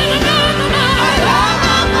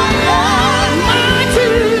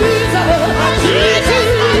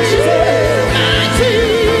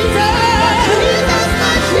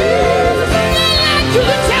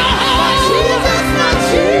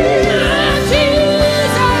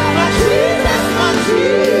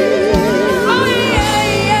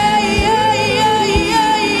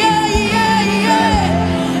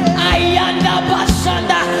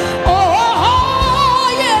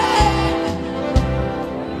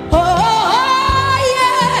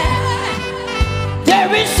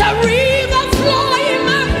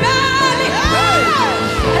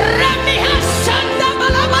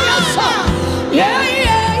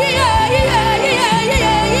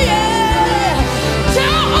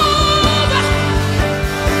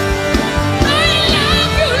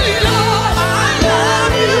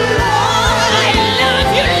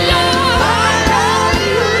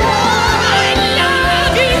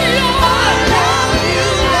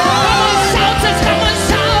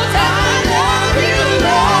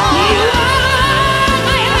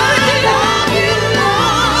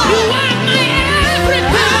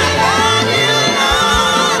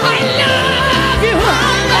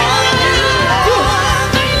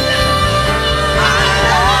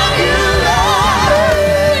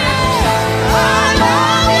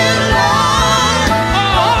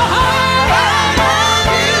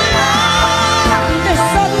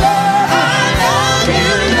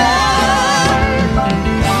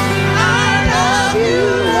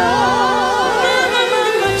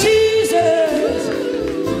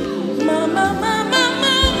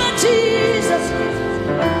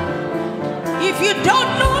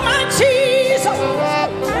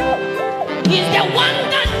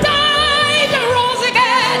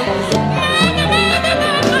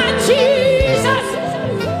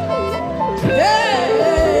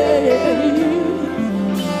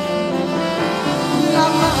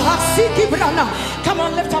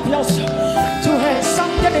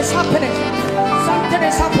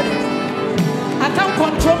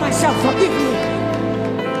 control myself. Forgive me.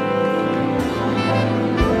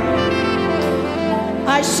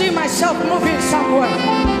 I see myself moving somewhere.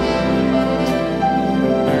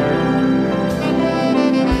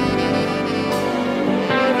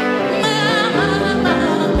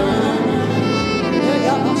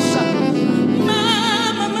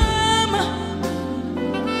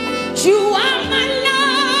 You are my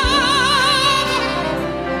love,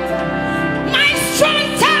 my strong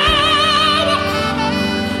tower,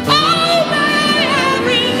 oh my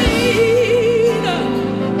every need.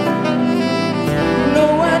 No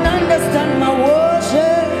one understand my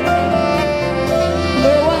worship.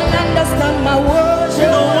 No one understand my worship.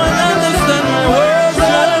 No one understand my worship.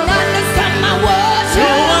 No one understand my worship. No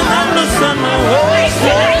one understand my worship.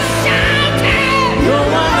 I shouted. No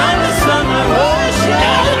one understand my worship. No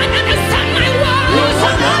one understand my worship. No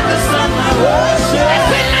one understand my worship. I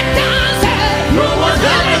feel like dancing. No one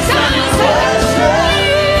understand my worship.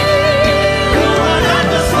 No one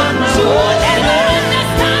understand my You will worship. never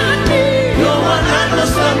understand me. No one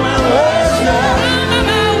understand my worship.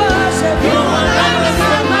 No one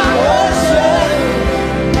understand my worship.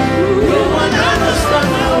 No one understand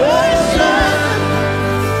my worship.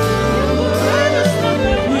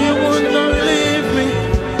 He would not leave me.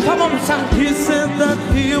 Come on, son. He said that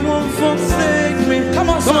he won't forsake me. Come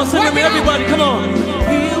on, Come on, son. sing with me, Work it out. everybody. Come on.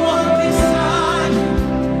 He won't be sad,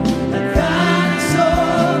 and that's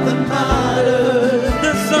all that matters.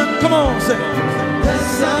 The sun, come on, say. The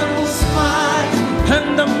sun will smile, and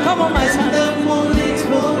the Come on, my son. morning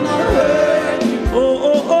will not hurt. Oh,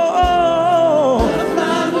 oh, oh, oh. The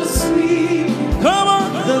man will sleep. Come on.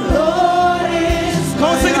 The Lord is. Come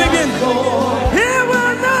on, sing it again. He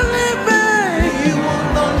will not leave me. He will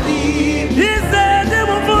not leave. He said he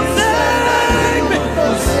won't forsake me.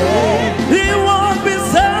 He won't be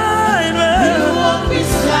beside me. He won't be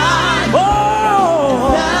beside me.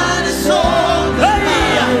 Oh, that is all that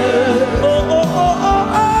matters. Oh, oh, oh,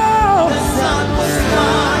 oh, oh. The sun was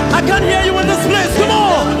mine. I can hear you in this place. Come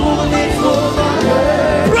on.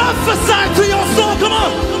 Prophesy to your soul. Come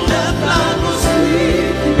on. The blood was sweet.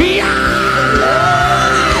 Yeah.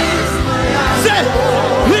 Say,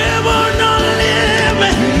 he will not leave me.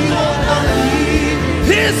 He will not leave.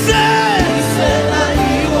 He said that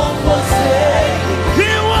he won't forsake.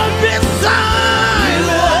 He won't be beside. He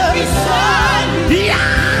won't be beside. Yeah.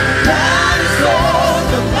 That is all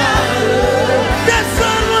that matters. The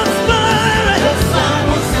sun was mine. The sun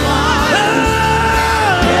was mine.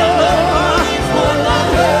 The morning will not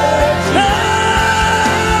hurt.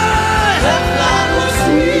 The blood was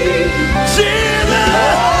sweet. Jesus.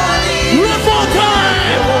 One more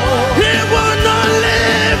time. He will not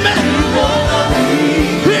leave me. He will not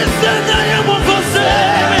leave. He said that he won't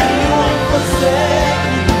forsake me. He won't forsake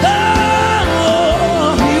me.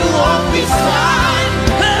 Oh, he won't be beside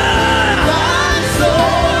me. That's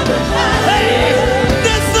all that matters.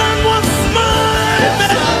 The sun was mine. The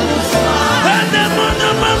sun was mine. And the moon,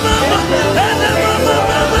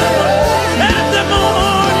 and the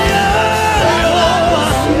moon, yeah.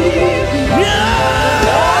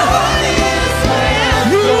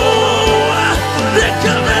 You are the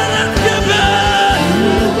covenant giver.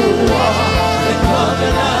 You are the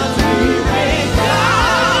covenant maker.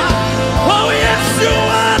 Oh yes, you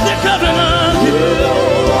are the covenant. You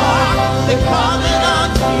are the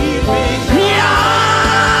covenant maker.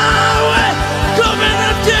 Yahweh,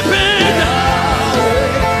 covenant keeping.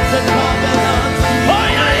 The covenant. Oh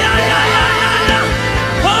yeah, yeah, yeah, yeah, yeah,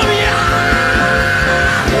 yeah. Oh yeah.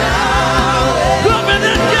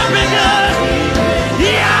 Covenant keeping God.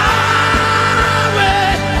 Yahweh,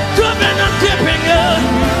 covenant keeping God.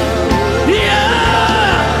 Yeah.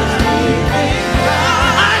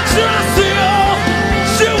 I trust you.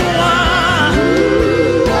 You are.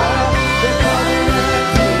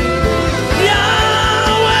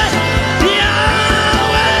 Yahweh,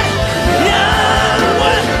 Yahweh,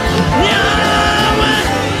 Yahweh, Yahweh,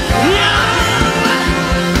 Yahweh,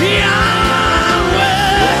 Yahweh.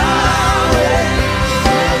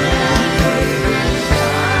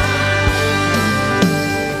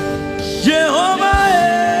 Jehovah,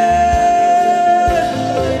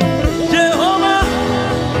 Jehovah.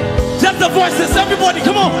 Just the voices, everybody,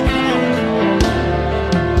 come on.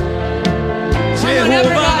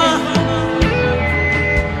 Jehovah.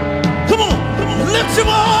 Come on, lift your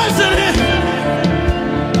voice in here.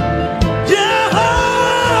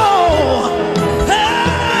 Jehovah,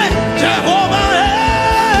 hey, Jehovah,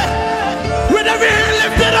 hey. With every hand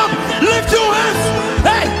lifted up, lift your hands.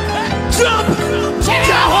 Hey, jump,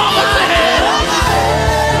 Jehovah, hey.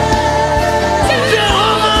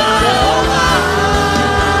 Jehovah,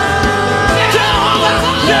 Jehovah,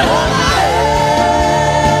 Jehovah.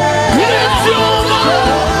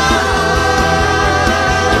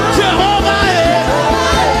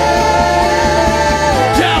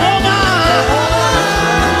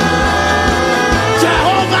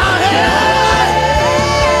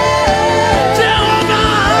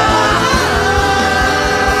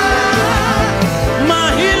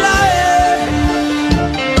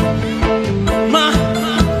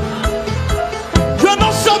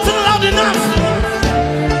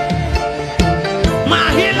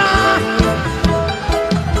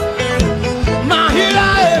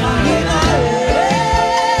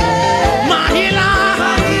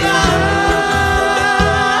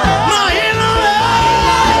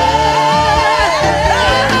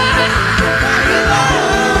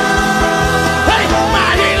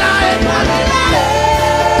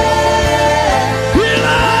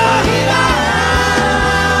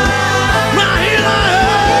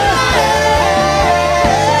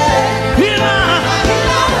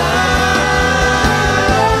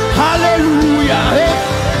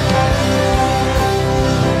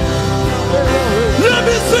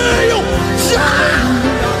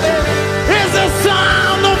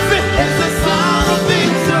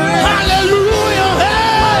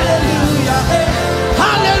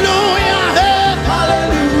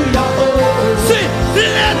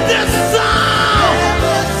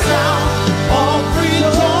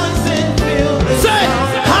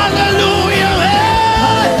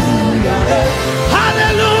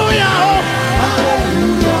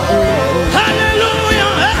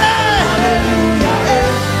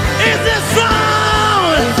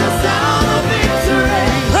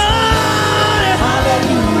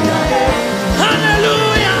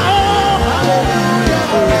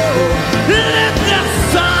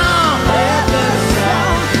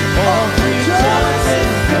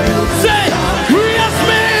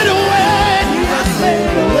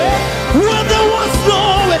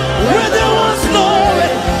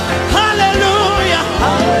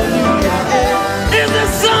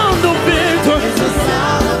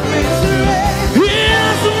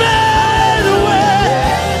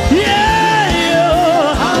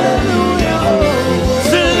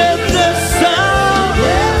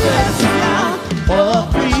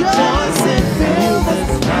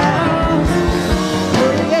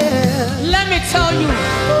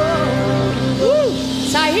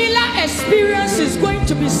 Sahila experience is going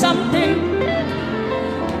to be something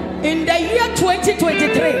in the year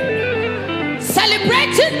 2023.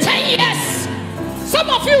 Celebrating 10 years. Some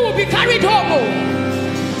of you will be carried home.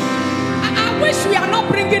 I wish we are not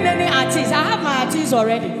bringing any artists. I have my artists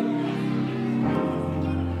already.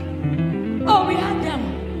 Oh, we have them.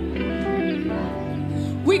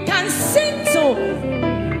 We can sing so.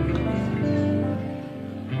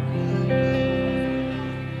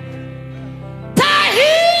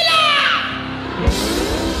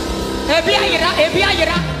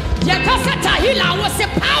 Ebiayira, Yakasa Tahila was a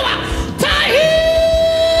power.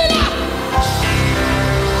 Tahila,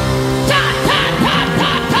 Tahila.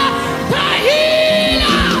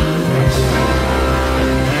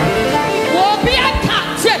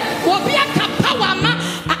 Wobiaka power ma.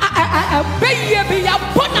 Baby,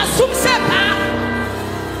 bona sumsepa.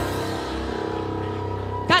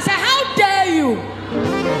 Cause how dare you?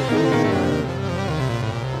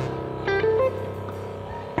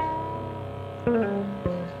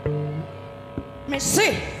 Me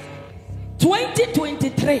say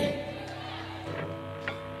 2023.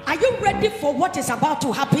 Are you ready for what is about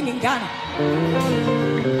to happen in Ghana?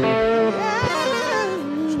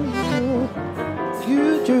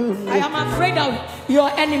 I am afraid of your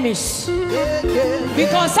enemies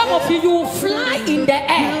because some of you will fly in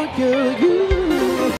the air.